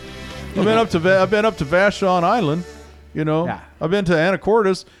Olympia. I've been up to Vashon Island. You know, Yeah. I've been to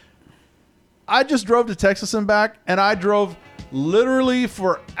Anacortes. I just drove to Texas and back, and I drove literally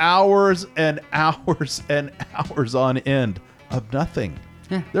for hours and hours and hours on end of nothing.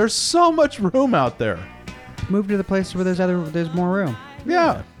 Yeah. There's so much room out there. Move to the place where there's more room.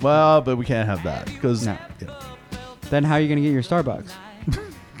 Yeah. Well, but we can't have that because No. Then how are you going to get your Starbucks?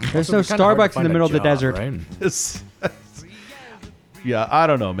 There's no Also, kinda hard to Starbucks in find the a middle of the job, desert. right? Yeah, I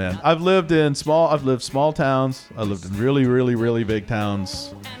don't know, man. I've lived small towns. I lived in really, really, really big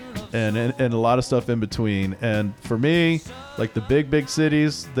towns, and a lot of stuff in between. And for me, like the big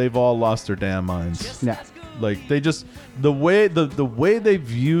cities, they've all lost their damn minds. Yeah. Like they just the way they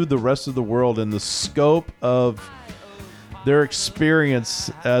view the rest of the world and the scope of their experience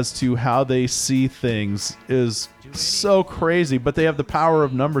as to how they see things is so crazy. But they have the power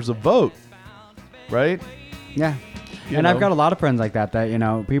of numbers of vote, right? Yeah. And I've got a lot of friends like that, you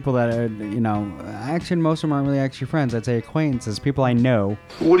know, people that are, you know, actually most of them aren't really actually friends. I'd say acquaintances, people I know.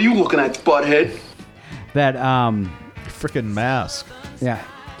 What are you looking at, butthead? That, freaking mask. Yeah.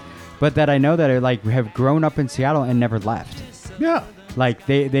 But that I know that are like have grown up in Seattle and never left. Yeah. Like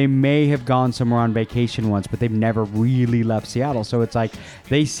they may have gone somewhere on vacation once, but they've never really left Seattle. So it's like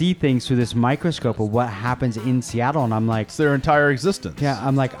they see things through this microscope of what happens in Seattle, and I'm like, it's their entire existence. Yeah,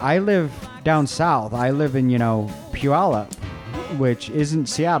 I'm like, I live down south. I live in, you know, Puyallup, which isn't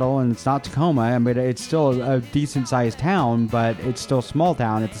Seattle and it's not Tacoma. I mean, it's still a decent sized town, but it's still a small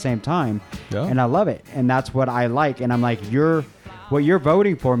town at the same time. Yeah. And I love it, and that's what I like. And I'm like, what you're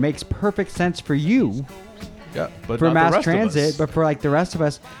voting for makes perfect sense for you. Yeah, but for not the mass rest of transit, us. but for like the rest of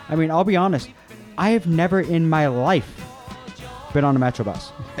us, I mean, I'll be honest, I have never in my life been on a Metro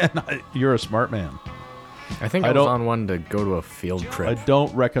bus. You're a smart man. I think I was on one to go to a field trip. I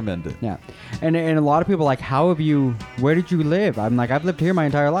don't recommend it. Yeah, and a lot of people are like, where did you live? I'm like, I've lived here my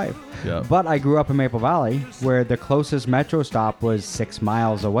entire life. Yeah. But I grew up in Maple Valley, where the closest Metro stop was 6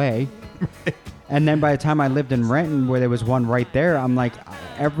 miles away. And then by the time I lived in Renton, where there was one right there, I'm like,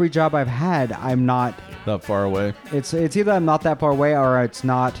 every job I've had, I'm not far away. It's either I'm not that far away or it's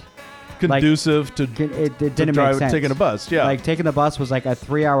not conducive to it didn't drive, make sense. taking a bus. Yeah, like taking the bus was like a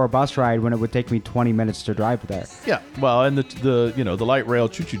 3-hour bus ride when it would take me 20 minutes to drive there. Yeah, well, and the you know the light rail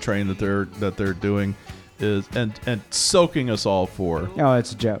choo-choo train that they're doing is and soaking us all for. Oh,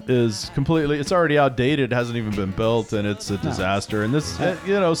 it's a joke. Is completely. It's already outdated. It hasn't even been built, and it's a disaster. And this,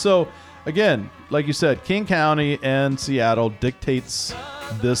 you know, so again, like you said, King County and Seattle dictates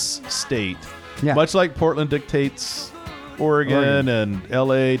this state. Yeah. Much like Portland dictates Oregon, and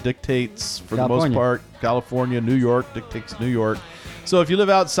LA dictates, for California. the most part, California. New York dictates New York. So if you live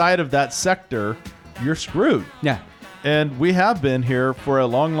outside of that sector, you're screwed. Yeah. And we have been here for a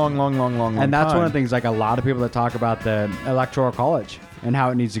long And that's time. one of the things, like a lot of people that talk about the Electoral College and how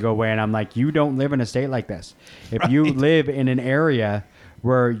it needs to go away. And I'm like, you don't live in a state like this. If you live in an area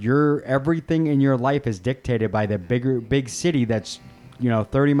where everything in your life is dictated by the big city that's, you know,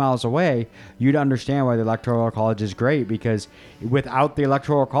 30 miles away, you'd understand why the Electoral College is great, because without the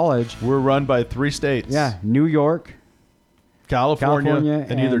Electoral College, we're run by 3 states. Yeah, New York, California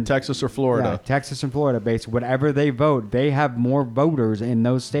and either Texas or Florida. Yeah, Texas and Florida, basically. Whatever they vote, they have more voters in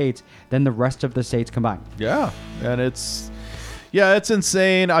those states than the rest of the states combined. Yeah, and it's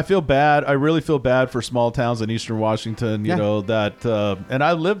insane. I feel bad. I really feel bad for small towns in Eastern Washington, you know, that, and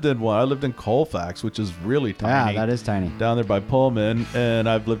I lived in one. I lived in Colfax, which is really tiny. Yeah, that is tiny. Down there by Pullman, and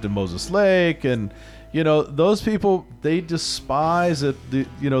I've lived in Moses Lake, and, you know, those people, they despise the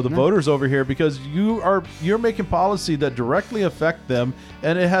voters over here because you're making policy that directly affect them,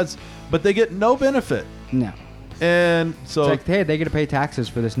 and but they get no benefit. No. And so, it's like, hey, they get to pay taxes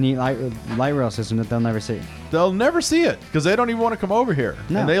for this neat light rail system that they'll never see. They'll never see it because they don't even want to come over here.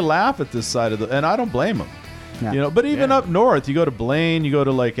 No. And they laugh at this side of and I don't blame them. Yeah. You know, but even up north, you go to Blaine, you go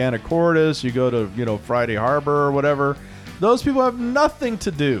to like Anacortes, you go to, you know, Friday Harbor or whatever. Those people have nothing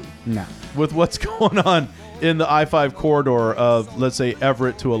to do with what's going on in the I-5 corridor of, let's say,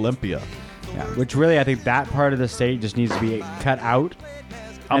 Everett to Olympia. Yeah, which really, I think that part of the state just needs to be cut out.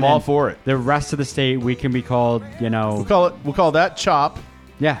 I'm all for it. The rest of the state, we can be called, you know... We'll call that CHOP.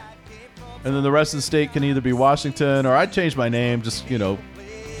 Yeah. And then the rest of the state can either be Washington, or I'd change my name, just, you know,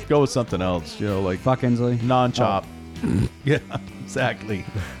 go with something else, you know, like... Fuck Inslee. Non-CHOP. Yeah, exactly.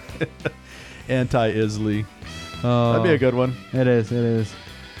 Anti-Isley. Oh, That'd be a good one. It is. It is.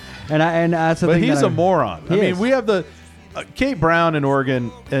 And that's the But thing. he's that a moron. I mean, is. we have the Kate Brown in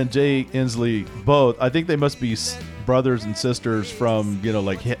Oregon and Jay Inslee both. I think they must be brothers and sisters from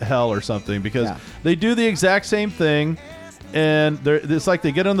like hell or something, because they do the exact same thing. And it's like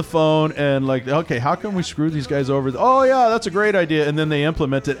they get on the phone and like, okay, how can we screw these guys over? Oh yeah, that's a great idea, and then they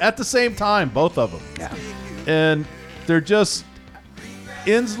implement it at the same time, both of them. Yeah. And they're just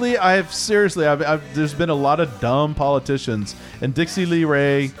Inslee. There's been a lot of dumb politicians, and Dixie Lee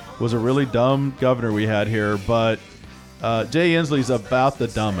Ray was a really dumb governor we had here, but Jay Inslee's about the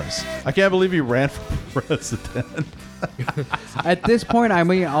dumbest. I can't believe he ran for president. At this point, I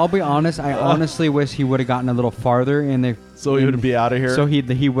mean, I'll be honest. I honestly wish he would have gotten a little farther in the. So he would be out of here. So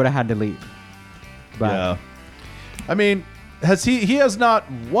he would have had to leave. But yeah. I mean, he has not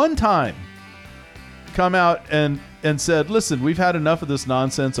one time come out and said, "Listen, we've had enough of this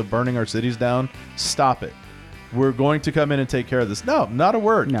nonsense of burning our cities down. Stop it. We're going to come in and take care of this." No, not a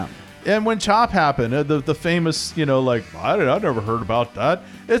word. No. And when CHOP happened, the famous, I never heard about that.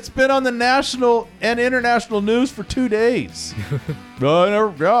 It's been on the national and international news for 2 days.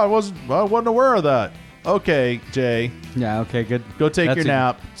 I wasn't aware of that. Okay, Jay. Yeah. Okay. Good. Go take your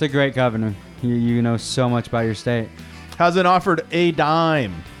nap. It's a great governor. You know so much about your state. Hasn't offered a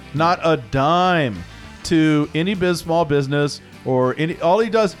dime, not a dime, to any small business or any. All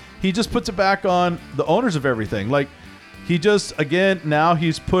he does, he just puts it back on the owners of everything. Like. He just, now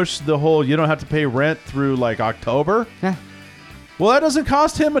he's pushed the whole, you don't have to pay rent through like October. Yeah. Well, that doesn't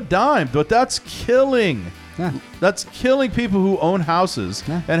cost him a dime, but that's killing. Yeah. That's killing people who own houses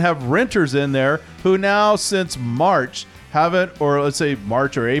and have renters in there who now since March haven't, or let's say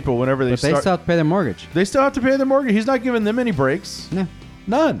March or April, whenever they start. They still have to pay their mortgage. They still have to pay their mortgage. He's not giving them any breaks. No.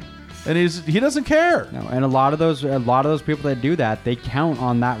 None. And he doesn't care. No, and a lot of those people that do that, they count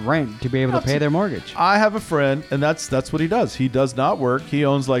on that rent to be able to pay their mortgage. I have a friend, and that's what he does. He does not work. He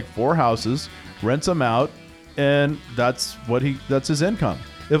owns like 4 houses, rents them out, and that's his income.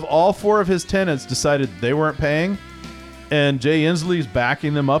 If all 4 of his tenants decided they weren't paying, and Jay Inslee's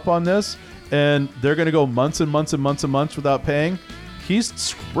backing them up on this, and they're going to go months and months and months and months without paying, he's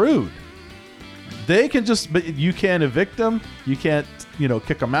screwed. They can but you can't evict them. You can't,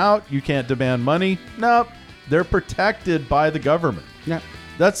 kick them out. You can't demand money. No, they're protected by the government. Yeah.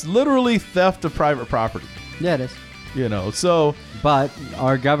 That's literally theft of private property. Yeah, it is. So. But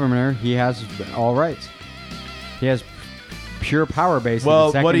our governor, he has all rights. He has pure power based.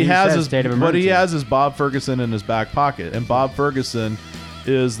 Well, what he has is Bob Ferguson in his back pocket, and Bob Ferguson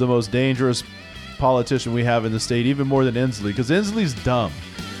is the most dangerous politician we have in the state, even more than Inslee, because Inslee's dumb.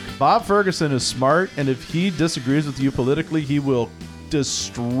 Bob Ferguson is smart, and if he disagrees with you politically, he will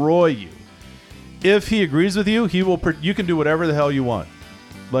destroy you. If he agrees with you, you can do whatever the hell you want.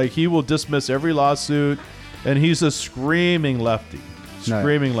 Like, he will dismiss every lawsuit, and he's a screaming lefty.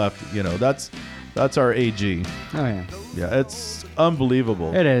 Lefty. That's our AG. Oh, yeah. Yeah, it's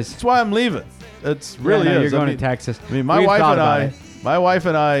unbelievable. It is. That's why I'm leaving. It's really is. You're going to Texas. I mean, my wife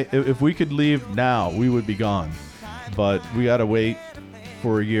and I, if we could leave now, we would be gone. But we got to wait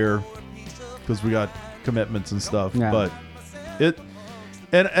for a year because we got commitments and stuff. Yeah. But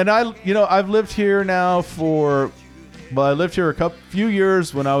I've lived here now I lived here a few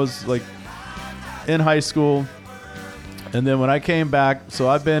years when I was like in high school, and then when I came back, so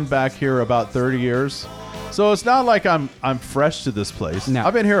I've been back here about 30 years. So it's not like I'm fresh to this place. No.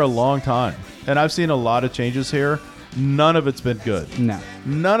 I've been here a long time, and I've seen a lot of changes here. None of it's been good. No.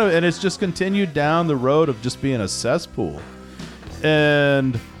 None of it, and it's just continued down the road of just being a cesspool.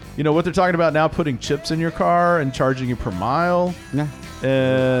 And what they're talking about now, putting chips in your car and charging you per mile. Yeah.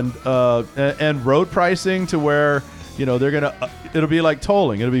 And road pricing to where it'll be like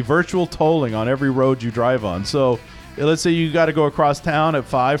tolling. It'll be virtual tolling on every road you drive on. So let's say you got to go across town at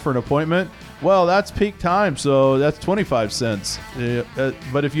 5 for an appointment. Well, that's peak time, so that's 25 cents.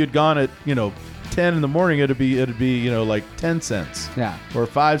 But if you'd gone at 10 in the morning, it'd be like 10 cents. Yeah. Or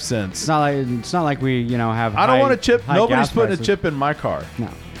 5 cents. It's not like we have. I don't want a chip. Nobody's putting prices. a chip in my car. No.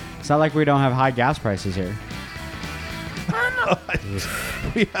 It's not like we don't have high gas prices here.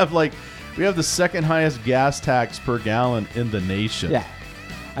 We have the second highest gas tax per gallon in the nation. Yeah.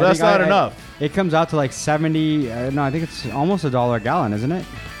 But that's not enough. It comes out to like 70. I think it's almost $1 a gallon, isn't it?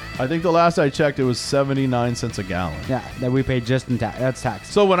 I think the last I checked, it was 79 cents a gallon. Yeah, that we pay just in tax. That's tax.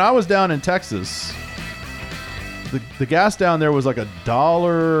 So when I was down in Texas, the gas down there was like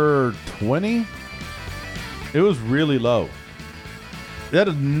 $1.20. It was really low.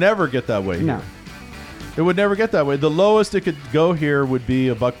 That'd never get that way. No. Here. It would never get that way. The lowest it could go here would be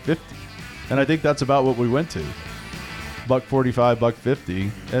 $1.50, and I think that's about what we went to. $1.45,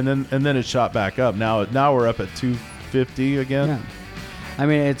 $1.50, and then it shot back up. Now we're up at $2.50 again. Yeah. I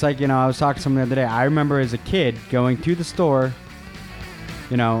mean, it's like, I was talking to someone the other day. I remember as a kid going to the store,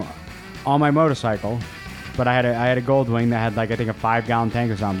 on my motorcycle, but I had a Goldwing that had like, I think a 5-gallon tank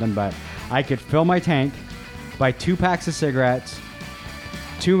or something, but I could fill my tank, buy 2 packs of cigarettes,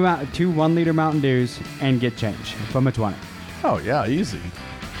 two 1-liter Mountain Dews, and get change from a 20. Oh yeah, easy.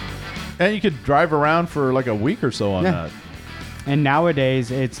 And you could drive around for like a week or so on that. And nowadays,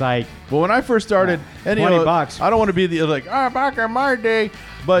 it's like... Well, when I first started... and $20. I don't want to be back in my day.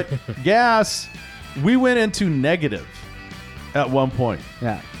 But gas, we went into negative at one point.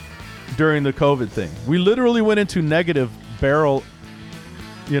 Yeah. During the COVID thing. We literally went into negative barrel,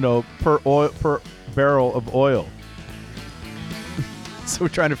 per barrel of oil. So we're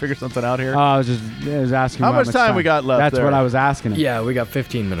trying to figure something out here. I was asking how much time we got left. That's there. what I was asking him. Yeah, we got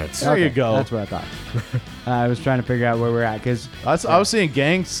 15 minutes. There you go. That's what I thought. I was trying to figure out where we're at because I was seeing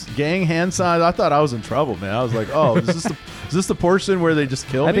gang hand signs. I thought I was in trouble, man. I was like, oh, is this the portion where they just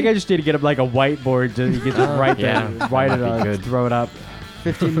kill me? I think I just need to get up like a whiteboard so you can just write there, write it on, throw it up.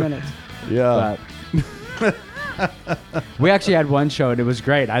 15 minutes. Yeah. But we actually had one show and it was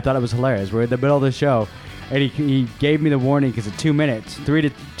great. I thought it was hilarious. We're in the middle of the show. And he gave me the warning because at 2 minutes, 2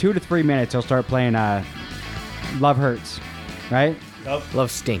 to 3 minutes, he'll start playing Love Hurts, right?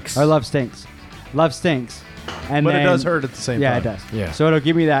 Love Stinks. Or Love Stinks. Love Stinks. And but then, it does hurt at the same time. Yeah, it does. Yeah. So it'll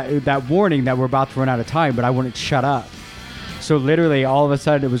give me that warning that we're about to run out of time, but I wouldn't shut up. So literally, all of a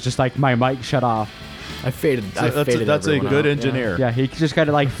sudden, it was just like my mic shut off. I faded. That's a good engineer. Yeah, he just kind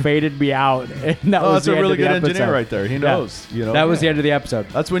of like faded me out. And that was that's a really good episode. engineer right there. He knows. That was the end of the episode.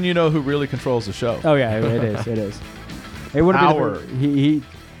 That's when you know who really controls the show. Oh yeah, it is. It is. It would have been he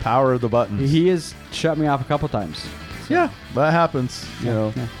power of the buttons. He has shut me off a couple times. So. Yeah, that happens. You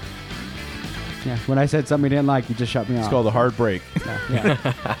know. Yeah. When I said something he didn't like, he just shut me off. It's called a hard break.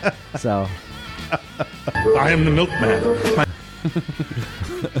 Yeah. So. I am the milkman.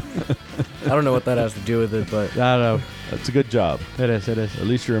 I don't know what that has to do with it, but I don't know. That's a good job. It is. It is. At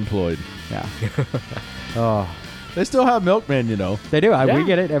least you're employed. Yeah. Oh. They still have milkmen, you know. They do. We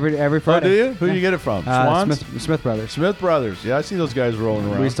get it every Friday. Oh, do you? Who do you get it from? Schwann's? Smith Brothers. Smith Brothers. Yeah, I see those guys rolling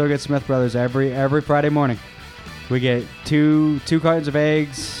around. We still get Smith Brothers every Friday morning. We get two cartons of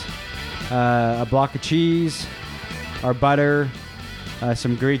eggs, a block of cheese, our butter,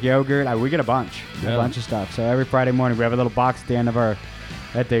 some Greek yogurt. We get a bunch of stuff. So every Friday morning we have a little box at the end of our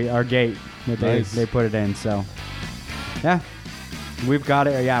gate that they put it in. So yeah, we've got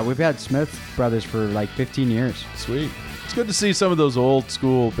it. Yeah, we've had Smith Brothers for like 15 years. Sweet. It's good to see some of those old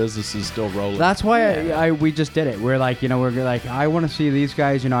school businesses still rolling. That's why we just did it. We're like, I want to see these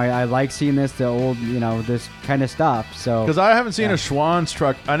guys. I like seeing the old, this kind of stuff. So because I haven't seen a Schwann's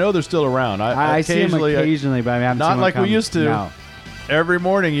truck. I know they're still around. I see them occasionally, but I haven't not seen like one we used to. No. Every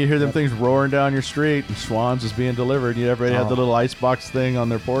morning you hear them things roaring down your street, and Schwann's is being delivered. Everybody had the little icebox thing on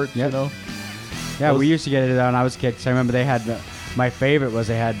their porch, Yeah, we used to get it when I was a kid. 'Cause I remember they had. My favorite was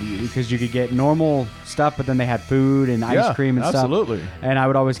they had, because you could get normal stuff, but then they had food and ice cream and stuff. Absolutely. And I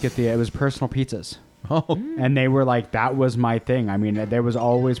would always get it was personal pizzas. Oh. And they were like, that was my thing. I mean, there was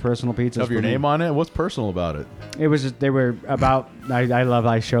always personal pizzas. Have your name on it? What's personal about it? It was just, they were about,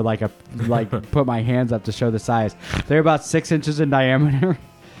 I show put my hands up to show the size. They're about 6 inches in diameter.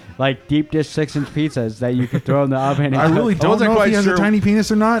 Like deep dish 6-inch pizzas that you could throw in the oven. I really don't know if he has a tiny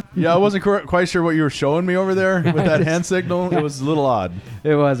penis or not. Yeah, I wasn't quite sure what you were showing me over there with that hand signal. It was a little odd.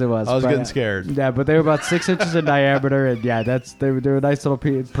 It was. I was getting scared. Yeah, but they were about 6 inches in diameter, and yeah, they were a nice little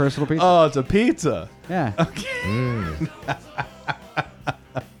personal pizza. Oh, it's a pizza. Yeah. Okay.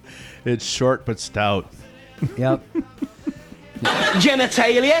 It's short but stout. Yep.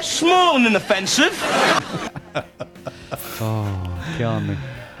 Genitalia, small and inoffensive. Oh, killing me.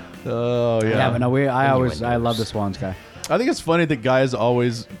 Oh yeah. Yeah, but no, I love the Schwann's guy. I think it's funny that guys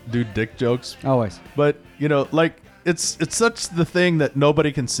always do dick jokes. Always. But it's such the thing that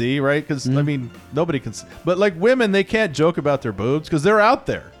nobody can see, right? Because I mean, nobody can see. But like women, they can't joke about their boobs because they're out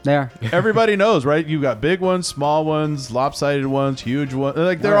there. They are. Everybody knows, right? You got big ones, small ones, lopsided ones, huge ones.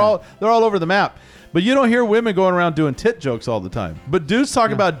 Like they're all over the map. But you don't hear women going around doing tit jokes all the time. But dudes talk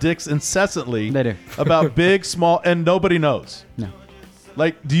about dicks incessantly. They do. About big, small, and nobody knows. No.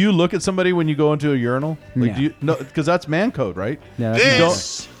 Like, do you look at somebody when you go into a urinal? Like, do you? No, because that's man code, right? Yeah.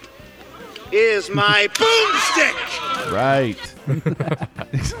 This is my boomstick. Right.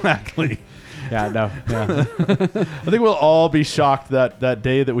 Exactly. Yeah. No. Yeah. I think we'll all be shocked that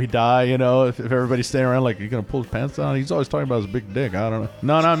day that we die. If everybody's standing around like, you're gonna pull his pants down. He's always talking about his big dick. I don't know.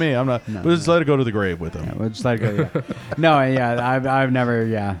 No, not me. I'm not. We'll just let it go to the grave with him. Yeah, we'll just let it go. Yeah. No. Yeah. I've never.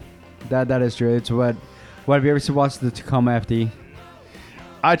 Yeah. That is true. It's what What, have you ever watched the Tacoma FD?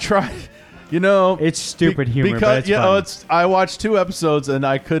 I tried. You know, it's stupid humor, because but it's funny. I watched 2 episodes and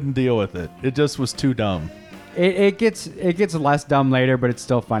I couldn't deal with it. It just was too dumb. It gets less dumb later, but it's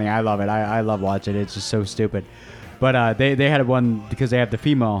still funny. I love it. I love watching it. It's just so stupid. But they had one because they have the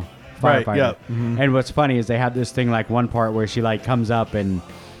female firefighter. Right, yeah. Mm-hmm. And what's funny is they had this thing like one part where she like comes up and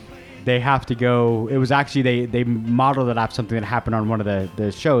they have to go. It was actually they modeled it off something that happened on one of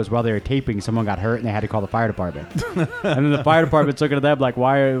the shows while they were taping. Someone got hurt and they had to call the fire department. And then the fire department's looking at them like,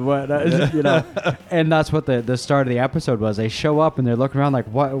 what, you know? And that's what the start of the episode was. They show up and they're looking around like,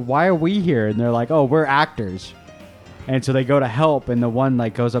 what? Why are we here? And they're like, oh, we're actors. And so they go to help, and the one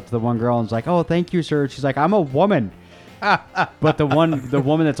like goes up to the one girl and is like, "Oh, thank you, sir." She's like, "I'm a woman," but the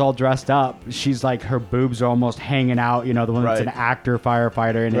woman that's all dressed up, she's like, her boobs are almost hanging out. You know, the one that's an actor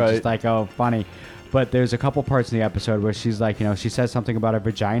firefighter, and it's just like, oh, funny. But there's a couple parts in the episode where she's like, you know, she says something about her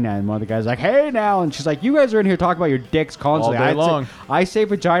vagina, and one of the guys is like, "Hey, now," and she's like, "You guys are in here talking about your dicks constantly. All day long. I say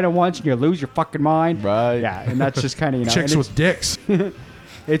vagina once, and you lose your fucking mind." Right. Yeah, and that's just kind of, you know, chicks with dicks.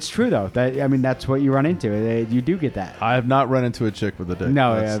 It's true though. That's what you run into. You do get that. I have not run into a chick with a dick.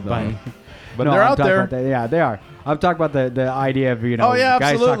 No, but no, they're out there. Yeah, they are. I'm talking about the idea of, you know. Oh yeah,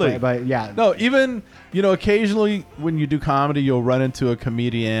 guys absolutely. But yeah. No, even, you know, occasionally when you do comedy, you'll run into a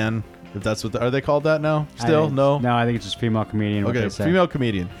comedian. If that's what are they called that now? Still no. No, I think it's just female comedian. Okay, female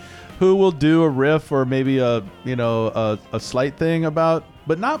comedian, who will do a riff or maybe a slight thing about,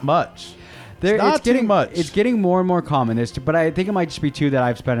 but not much. It's getting much. It's getting more and more common. But I think it might just be 2 that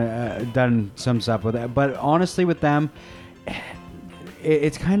I've done some stuff with it. But honestly, with them,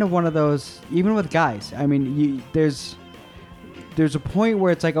 it's kind of one of those. Even with guys, I mean, there's a point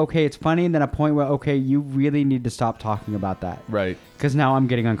where it's like, okay, it's funny, and then a point where, okay, you really need to stop talking about that, right? Because now I'm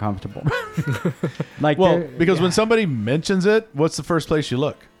getting uncomfortable. Like, well, because when somebody mentions it, what's the first place you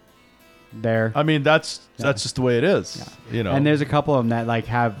look? There. I mean, that's just the way it is. Yeah. You know. And there's a couple of them that like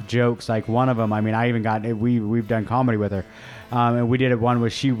have jokes. Like one of them, I mean, I even got we've done comedy with her, and we did one where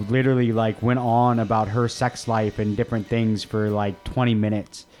she literally like went on about her sex life and different things for like 20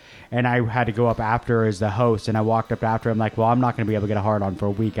 minutes. And I had to go up after her as the host, and I walked up after her. I'm like, well, I'm not going to be able to get a hard on for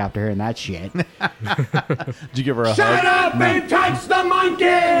a week after hearing that shit. Did you give her a hug? Shut up and touch the monkey!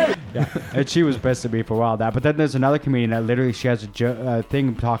 Yeah, and she was pissed at me for a while. But then there's another comedian that literally she has a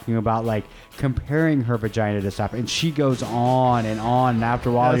thing talking about like comparing her vagina to stuff, and she goes on and on. And after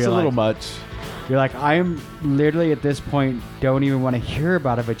a while, that's you're a little like, much. You're like, I'm literally at this point don't even want to hear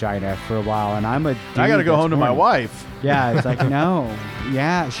about a vagina for a while, and I'm a dude I got to go home to my horny. wife. Yeah, it's like, no.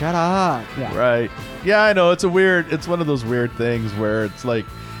 Yeah, shut up. Yeah. Right. Yeah, I know. It's one of those weird things where it's like,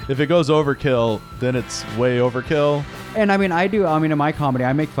 if it goes overkill, then it's way overkill. And I mean, in my comedy,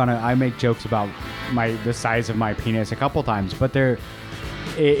 I make jokes about the size of my penis a couple times, but they're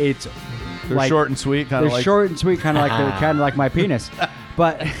like, short and sweet, kind of like short and sweet, kind of like my penis,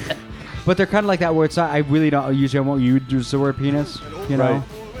 but they're kind of like that where it's not. I really don't usually. I won't use the word penis, you know. Right.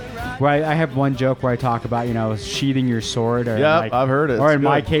 Where I have one joke where I talk about, you know, sheathing your sword, or I've heard it. or it's in good.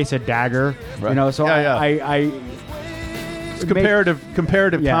 my case, a dagger. Right. You know, so it's comparative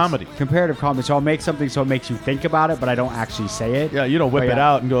comedy. Comparative comedy. So I'll make something so it makes you think about it, but I don't actually say it. Yeah, you don't whip it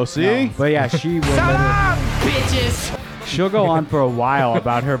out and go, see? No. But yeah, she will. Shut up, bitches! She'll go on for a while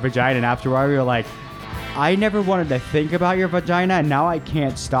about her vagina, and after a while, you're like, I never wanted to think about your vagina, and now I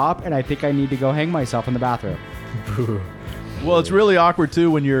can't stop, and I think I need to go hang myself in the bathroom. Well, it's really awkward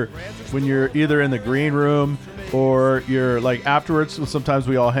too when you're either in the green room or you're like afterwards. Sometimes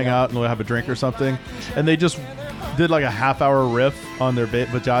we all hang out and we'll have a drink or something, and they just did like a half-hour riff on their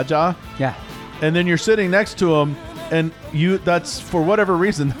vajaja. Yeah, and then you're sitting next to them, and that's for whatever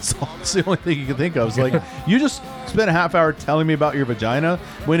reason that's the only thing you can think of. It's like you just spent a half hour telling me about your vagina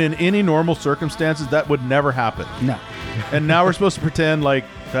when in any normal circumstances that would never happen. No, and now we're supposed to pretend like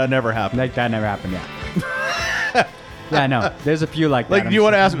that never happened. Like that never happened. Yeah. Yeah, no. There's a few like that. Like, do you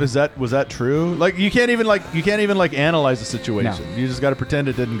want to ask? Was that true? Like, you can't even analyze the situation. No. You just got to pretend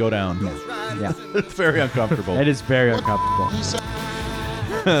it didn't go down. No. Yeah, it's very uncomfortable. It is very uncomfortable.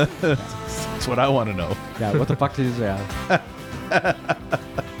 That's what I want to know. Yeah, what the fuck did you say?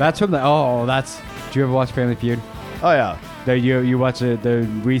 That's from the. Did you ever watch Family Feud? Oh yeah. You watch the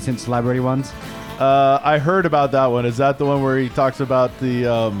recent celebrity ones? I heard about that one. Is that the one where he talks about the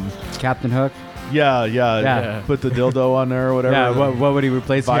Captain Hook? Yeah. Put the dildo on there or whatever. Yeah, what would he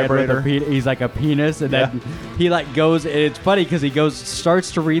replace the head with? He's like a penis, and then he like goes. And it's funny because he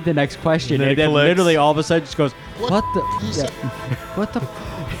starts to read the next question, and then literally all of a sudden just goes, "What the? What the?"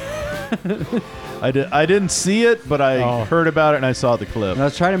 I didn't see it, but I heard about it and I saw the clip. And I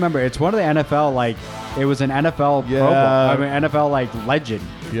was trying to remember. It's one of the NFL like It was an NFL Pro Bowl. I mean, NFL like legend.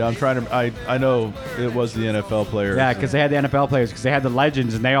 Yeah, I'm trying to. I know it was the NFL players. Yeah, because they had the NFL players, because they had the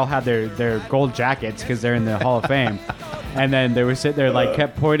legends, and they all had their gold jackets because they're in the Hall of Fame. And then they were sitting there, like,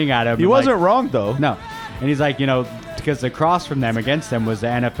 kept pointing at him. He wasn't wrong though. No, and he's like, because across from them, against them, was the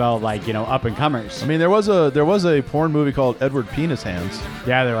NFL, like, up and comers. I mean, there was a porn movie called Edward Penis Hands.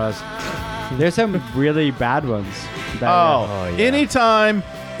 Yeah, there was. There's some really bad ones. Yeah. Anytime.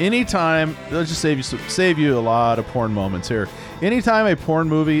 Let's just save you a lot of porn moments here. Anytime a porn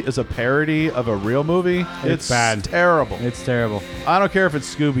movie is a parody of a real movie, it's bad. Terrible. It's terrible. I don't care if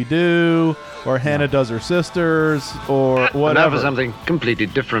it's Scooby-Doo or Hannah Does Her Sisters or whatever. Now for something completely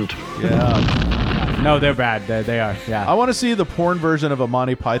different. Yeah. No, they're bad. They are. Yeah. I want to see the porn version of a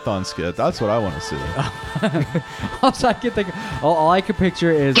Monty Python skit. That's what I want to see. Also, I can think. All I can picture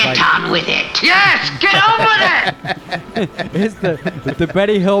is Get on with it. Yes, get on with it. It's the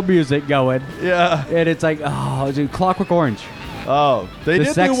Benny Hill music going. Yeah. And it's like, dude, Clockwork Orange. Oh, they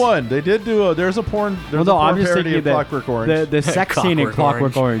did do one. They did do there's a porn. There's a porn I'm just parody thinking of Clockwork Orange. The sex scene in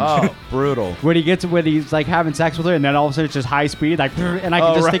Clockwork Orange. Oh, brutal. When he's like having sex with her, and then all of a sudden it's just high speed, like, and I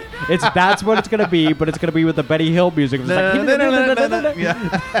can just think that's what it's gonna be, but it's gonna be with the Benny Hill music. It's like,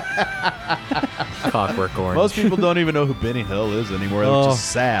 Clockwork Orange. Most people don't even know who Benny Hill is anymore, which is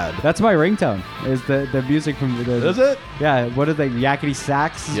sad. That's my ringtone. Is the music from the? Is it? Yeah. What are they? Yakety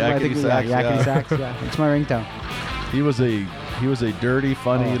Sax. Yakety Sax. Yakety Sax. Yeah. It's my ringtone. He was a dirty,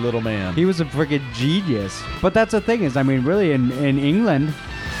 funny little man. He was a freaking genius. But that's the thing is, I mean, really in England,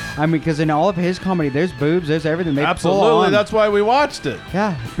 I mean, because in all of his comedy, there's boobs, there's everything. They Absolutely, that's why we watched it.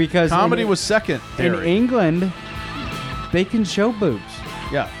 Yeah, because comedy was second. In England, they can show boobs.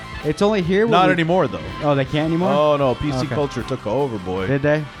 Yeah. It's only here. Not anymore, though. Oh, they can't anymore? Oh, no. PC culture took over, boy. Did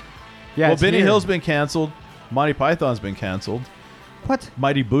they? Yeah. Well, Benny Hill's been canceled. Monty Python's been canceled. What?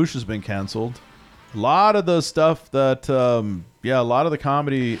 Mighty Boosh has been canceled. A lot of the stuff that, a lot of the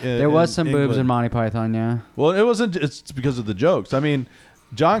comedy. There was some boobs in Monty Python, yeah. Well, it wasn't. It's because of the jokes. I mean,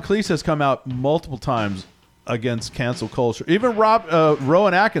 John Cleese has come out multiple times against cancel culture. Even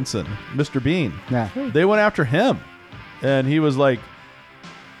Rowan Atkinson, Mr. Bean. Yeah. They went after him, and he was like,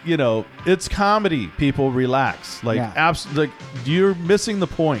 it's comedy. People relax. Like, you're missing the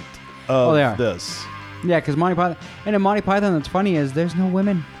point of this. Yeah, because Monty Python, and in Monty Python, what's funny is there's no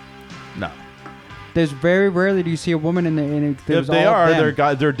women. No. There's very rarely do you see a woman in it. If they are,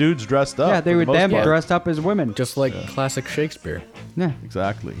 they're dudes dressed up. Yeah, they were them dressed up as women, just like classic Shakespeare. Yeah,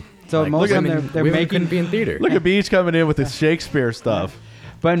 exactly. So most of them they're making. Couldn't be in theater. Look at Beach coming in with his Shakespeare stuff.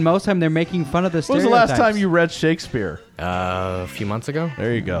 But most of the time they're making fun of the stereotypes. When was the last time you read Shakespeare? A few months ago.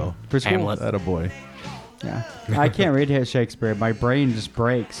 There you go. For school. Hamlet. Attaboy. Yeah, I can't read Shakespeare. My brain just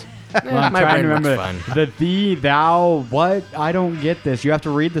breaks. I'm trying to remember the thee, thou, what? I don't get this. You have to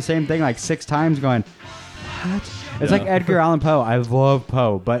read the same thing like 6 times going, what? It's like Edgar Allan Poe. I love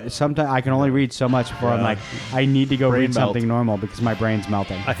Poe, but sometimes I can only read so much before I'm like, I need to go read something normal because my brain's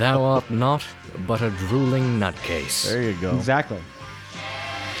melting. Thou art not but a drooling nutcase. There you go. Exactly.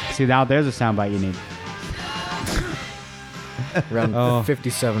 See, now there's a soundbite you need. Around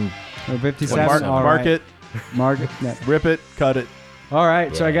 57. 57. Mark it. Yeah. Rip it. Cut it. All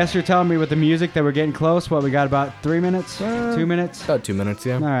right, so I guess you're telling me with the music that we're getting close. What, we got about 3 minutes? 2 minutes? About 2 minutes,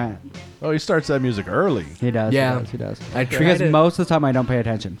 yeah. All right. Oh, he starts that music early. He does. Yeah. He does. Because most of the time I don't pay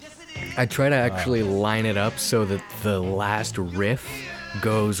attention. I try to actually line it up so that the last riff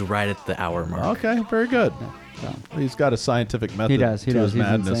goes right at the hour mark. Okay, very good. Yeah. So. He's got a scientific method to his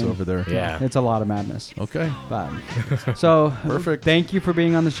madness over there. Yeah. It's a lot of madness. Okay. But, so, perfect. Thank you for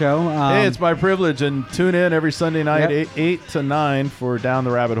being on the show. Hey, it's my privilege. And tune in every Sunday night, 8 to 9 for Down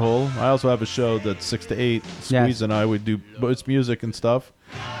the Rabbit Hole. I also have a show that's 6 to 8. Squeeze and I would do, it's music and stuff.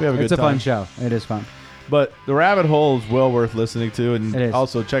 We have a good time. It's a fun show. It is fun. But the Rabbit Hole is well worth listening to. And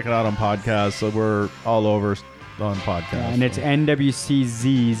also check it out on podcasts. So we're all over on podcasts. Yeah, and it's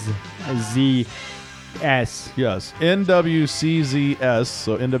NWCZ's Z. S. Yes. NWCZS.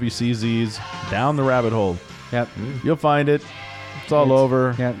 So NWCZ's Down the Rabbit Hole. Yep. You'll find it. It's all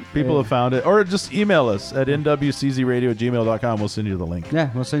over. Yep. People have found it. Or just email us at nwczradio@gmail.com. We'll send you the link. Yeah,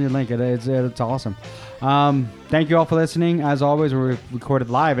 we'll send you the link. It's awesome. Thank you all for listening. As always, we're recorded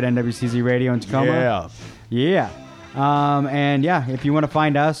live at NWCZ Radio in Tacoma. Yeah. And yeah, if you want to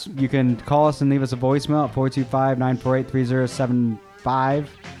find us, you can call us and leave us a voicemail at 425-948-3075.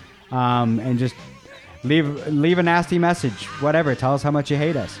 And just leave a nasty message, whatever. Tell us how much you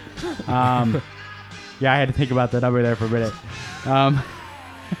hate us. Yeah, I had to think about the number there for a minute.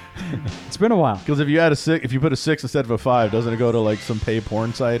 It's been a while. Because if you put a 6 instead of a 5, doesn't it go to like some pay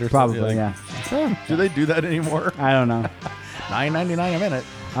porn site or something? Probably, yeah. Do they do that anymore? I don't know. $9.99 a minute.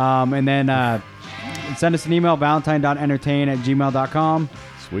 And then Send us an email, valentine.entertain@gmail.com.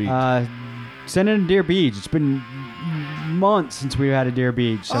 Sweet. Send in a Dear Beach. It's been months since we've had a Dear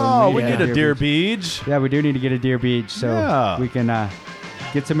Beach. So we need a Dear Beach. Yeah, we do need to get a Dear Beach so we can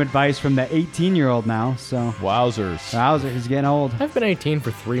get some advice from the 18-year-old now. So Wowzers. He's getting old. I've been 18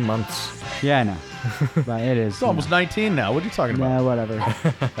 for 3 months. Yeah, I know. But it is. It's almost 19 now. What are you talking about? Yeah, whatever.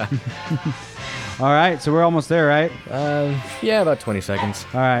 All right, so we're almost there, right? Yeah, about 20 seconds.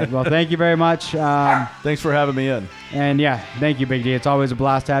 All right. Well, thank you very much. Thanks for having me in. And yeah, thank you, Big D. It's always a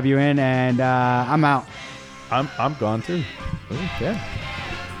blast to have you in. And I'm out. I'm gone too. Ooh, yeah.